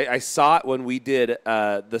frustrations, and I saw it when we did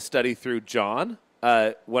the study through John,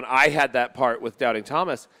 when I had that part with Doubting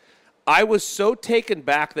Thomas, I was so taken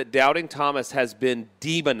back that Doubting Thomas has been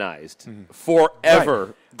demonized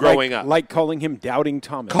forever growing up. Like calling him Doubting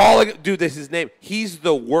Thomas. Dude, this is his name. He's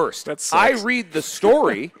the worst. That sucks. I read the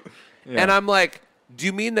story, and I'm like, do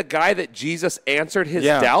you mean the guy that Jesus answered his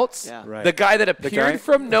doubts? Yeah. Right. The guy that appeared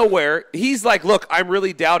from nowhere. He's like, look, I'm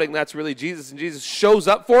really doubting. That's really Jesus. And Jesus shows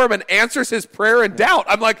up for him and answers his prayer in doubt.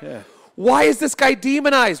 I'm like, why is this guy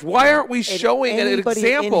demonized? Why aren't we showing an example?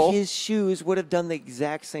 Anybody in his shoes would have done the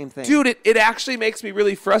exact same thing. Dude, it actually makes me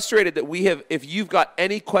really frustrated that if you've got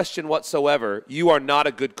any question whatsoever, you are not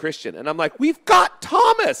a good Christian. And I'm like, we've got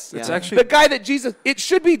Thomas. It's actually the guy that it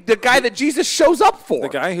should be the guy that Jesus shows up for. The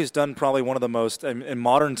guy who's done probably one of the most, in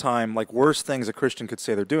modern time, like worst things a Christian could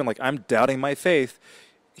say they're doing. Like, I'm doubting my faith.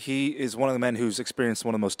 He is one of the men who's experienced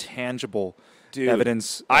one of the most tangible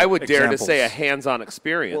evidence. I would dare to examples. say a hands-on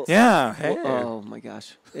experience. Oh my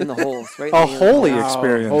gosh! In the holes, right? A holy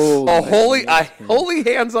experience. A holy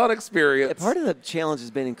hands-on experience. Part of the challenge has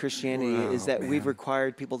been in Christianity is that we've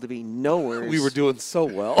required people to be knowers. We were doing so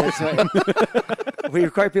well. That's right. We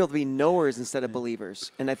require people to be knowers instead of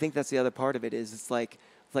believers, and I think that's the other part of it. It's like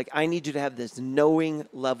I need you to have this knowing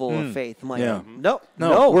level of faith. I'm like, no,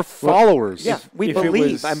 we're followers. Yeah, we if it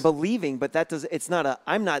believe. was- I'm believing, but that does. It's not a.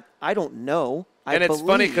 I'm not. I don't know. And it's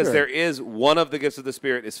funny because there is one of the gifts of the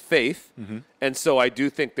Spirit is faith. And so I do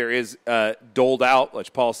think there is doled out,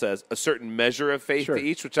 which Paul says, a certain measure of faith to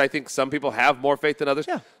each, which I think some people have more faith than others.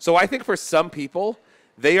 Yeah. So I think for some people,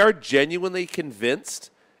 they are genuinely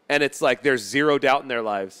convinced, and it's like there's zero doubt in their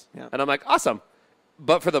lives. Yeah. And I'm like, awesome.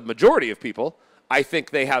 But for the majority of people, I think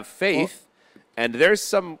they have faith, and there's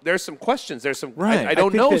some questions. There's some I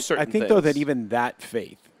don't know certain I think, things. though, that even that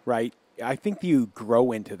faith, right, I think you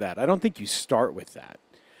grow into that. I don't think you start with that.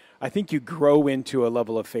 I think you grow into a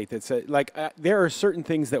level of faith that's there are certain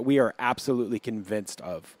things that we are absolutely convinced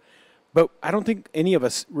of, but I don't think any of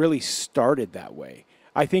us really started that way.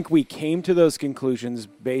 I think we came to those conclusions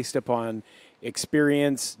based upon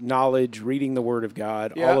experience, knowledge, reading the Word of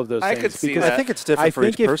God, all of those I things. could see Because that. I think it's different for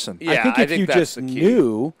each person. Yeah, I think I if think you that's just the key.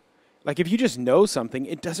 knew, like if you just know something,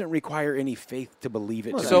 it doesn't require any faith to believe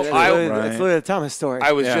it. So that's I- literally the Thomas story.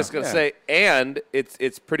 I was just going to say, and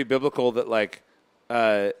it's pretty biblical that like,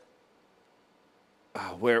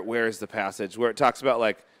 where is the passage where it talks about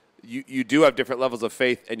like you do have different levels of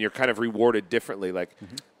faith and you're kind of rewarded differently. Like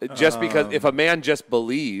just because if a man just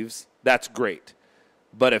believes, that's great.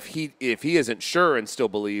 But if he isn't sure and still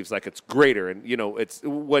believes, like it's greater. And it's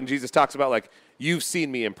when Jesus talks about like you've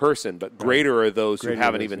seen me in person, but greater are those who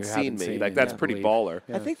haven't even seen me. Like that's pretty baller.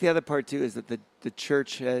 I think the other part too is that the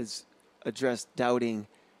church has addressed doubting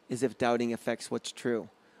as if doubting affects what's true.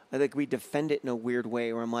 I think we defend it in a weird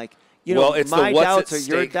way where I'm like, it's my the what's doubts at are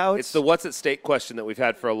your stake. doubts. It's the what's at stake question that we've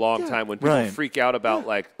had for a long time when people freak out about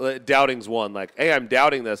like doubting's one. Like, hey, I'm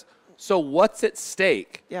doubting this. So what's at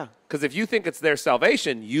stake? Yeah. Because if you think it's their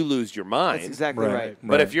salvation, you lose your mind. That's exactly right.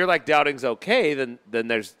 But if you're like doubting's okay, then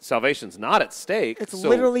there's salvation's not at stake. It's so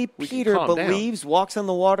literally we can Peter calm down. believes, walks on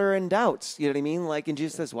the water, and doubts. You know what I mean? Like, and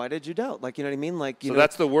Jesus says, "Why did you doubt?" Like, you know what I mean? Like, So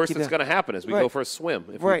that's the worst that's going to happen is we Right. go for a swim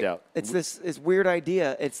if we doubt. It's this weird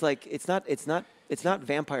idea. It's like it's not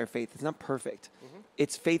vampire faith. It's not perfect.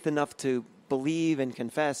 It's faith enough to believe and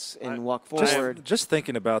confess and walk forward. Just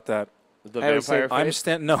thinking about that. The I would say vampire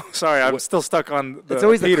faith? No, sorry, I'm still stuck on the It's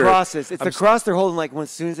always Peter. the crosses. It's the cross they're holding. Like, when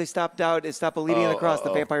as soon as they stop believing in the cross,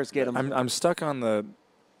 the vampires get them. I'm stuck on the.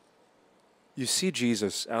 You see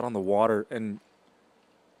Jesus out on the water and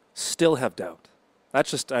still have doubt.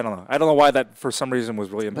 That's just I don't know. I don't know why that for some reason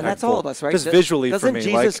was really impactful. But that's all of us, right? Just visually Doesn't for me.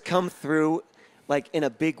 Jesus like, come through like in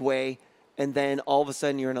a big way, and then all of a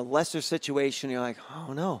sudden you're in a lesser situation? You're like,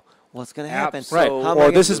 oh no, what's going to happen? right. So- How am I Or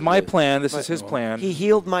gonna this do is my plan. This is his plan. He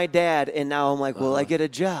healed my dad, and now I'm like, will I get a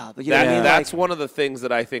job? You know what I mean? That's Like, one of the things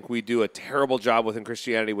that I think we do a terrible job with in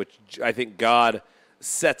Christianity, which I think God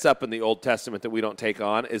sets up in the Old Testament that we don't take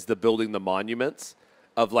on, is the building the monuments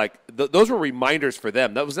of like those were reminders for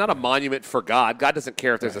them. That was not a monument for God. God doesn't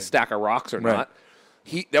care if there's a stack of rocks or Right. not.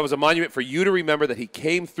 That was a monument for you to remember that he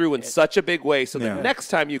came through in such a big way so that next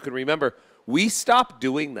time you can remember. We stopped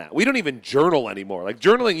doing that. We don't even journal anymore. Like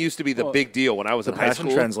journaling used to be the big deal when I was The in high Passion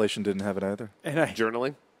school. Translation didn't have it either. And I,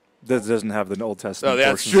 Journaling? That doesn't have the Old Testament. Oh,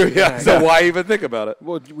 that's portions. true. Yeah. So why even think about it?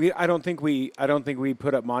 well, I don't think we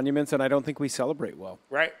put up monuments, and I don't think we celebrate well.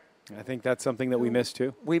 Right. I think that's something that we miss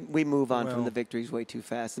too. we move on from the victories way too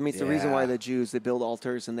fast. I mean, it's the reason why Yeah. the Jews, they build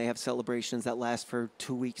altars and they have celebrations that last for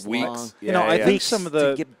 2 weeks long. Weeks. You know, Yeah, I yeah. think some of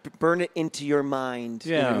the to burn it into your mind.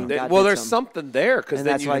 You know what I Yeah. mean? They- God well, did there's some. something there because And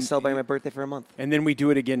that's why I celebrate my birthday for a month. And then we do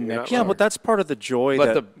it again You're next not year. yeah, but that's part of the joy.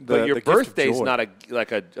 But that but your the gift of birthday's joy. not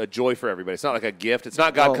a joy for everybody. It's not like a gift. It's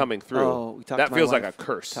not God coming through. We talked that to my feels wife. like a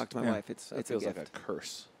curse. Talk to my wife. It's That a feels gift. like a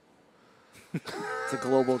curse. It's a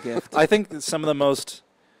global gift. I think that some of the most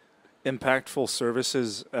impactful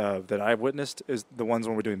services that I've witnessed is the ones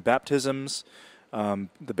when we're doing baptisms,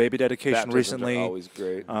 the baby dedication Baptisms recently. are always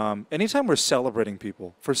great. Anytime we're celebrating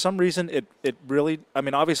people, for some reason, it really. I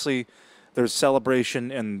mean, obviously, there's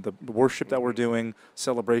celebration in the worship that we're doing,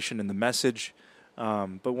 celebration in the message,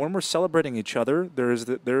 but when we're celebrating each other, there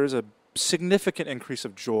is a significant increase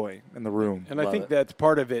of joy in the room. And I think that's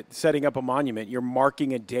part of it. Setting up a monument, you're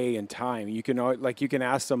marking a day and time. You can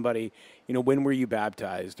ask somebody, when were you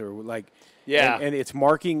baptized, or like, Yeah. and it's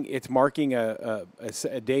marking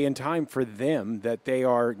a day and time for them that they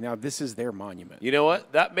are now. This is their monument. You know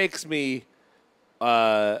what? That makes me.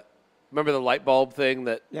 Remember the light bulb thing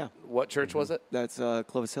that? Yeah. What church was it? That's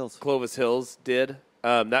Clovis Hills. Clovis Hills did.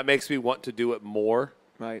 That makes me want to do it more.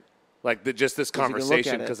 Right. Like just this 'Cause you can look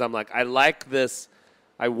conversation, at it. because I'm like, I like this.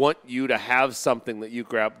 I want you to have something that you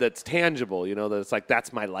grab that's tangible. That it's like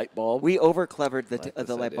that's my light bulb. We over clevered the this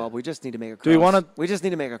light idea. bulb. We just need to make a cross. Do we wanna- We just need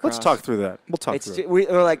to make a cross. Let's talk through that. We'll talk It's through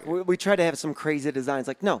it. we try to have some crazy designs.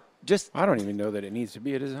 Like, no, just I don't even know that it needs to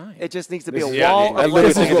be a design. it just needs to be a This is- Yeah, wall I of literally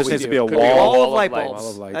light think it bulbs. just needs to be a Could be a wall. Wall of of light lights. bulbs.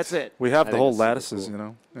 Wall of lights. That's it. We have I the think whole it's super lattices,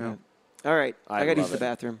 cool. Yeah. All right. I I got to love use the it.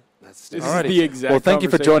 bathroom. That's This stupid. is the exact Well, thank you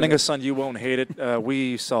for conversation joining that- us on You Won't Hate It.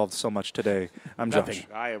 We solved so much today. I'm Josh. Nothing.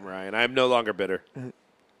 I am Ryan. I am no longer bitter.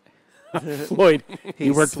 Floyd. You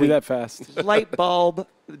He's worked sweet. through that fast. Light bulb,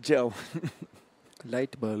 Joe.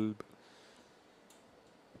 Light bulb.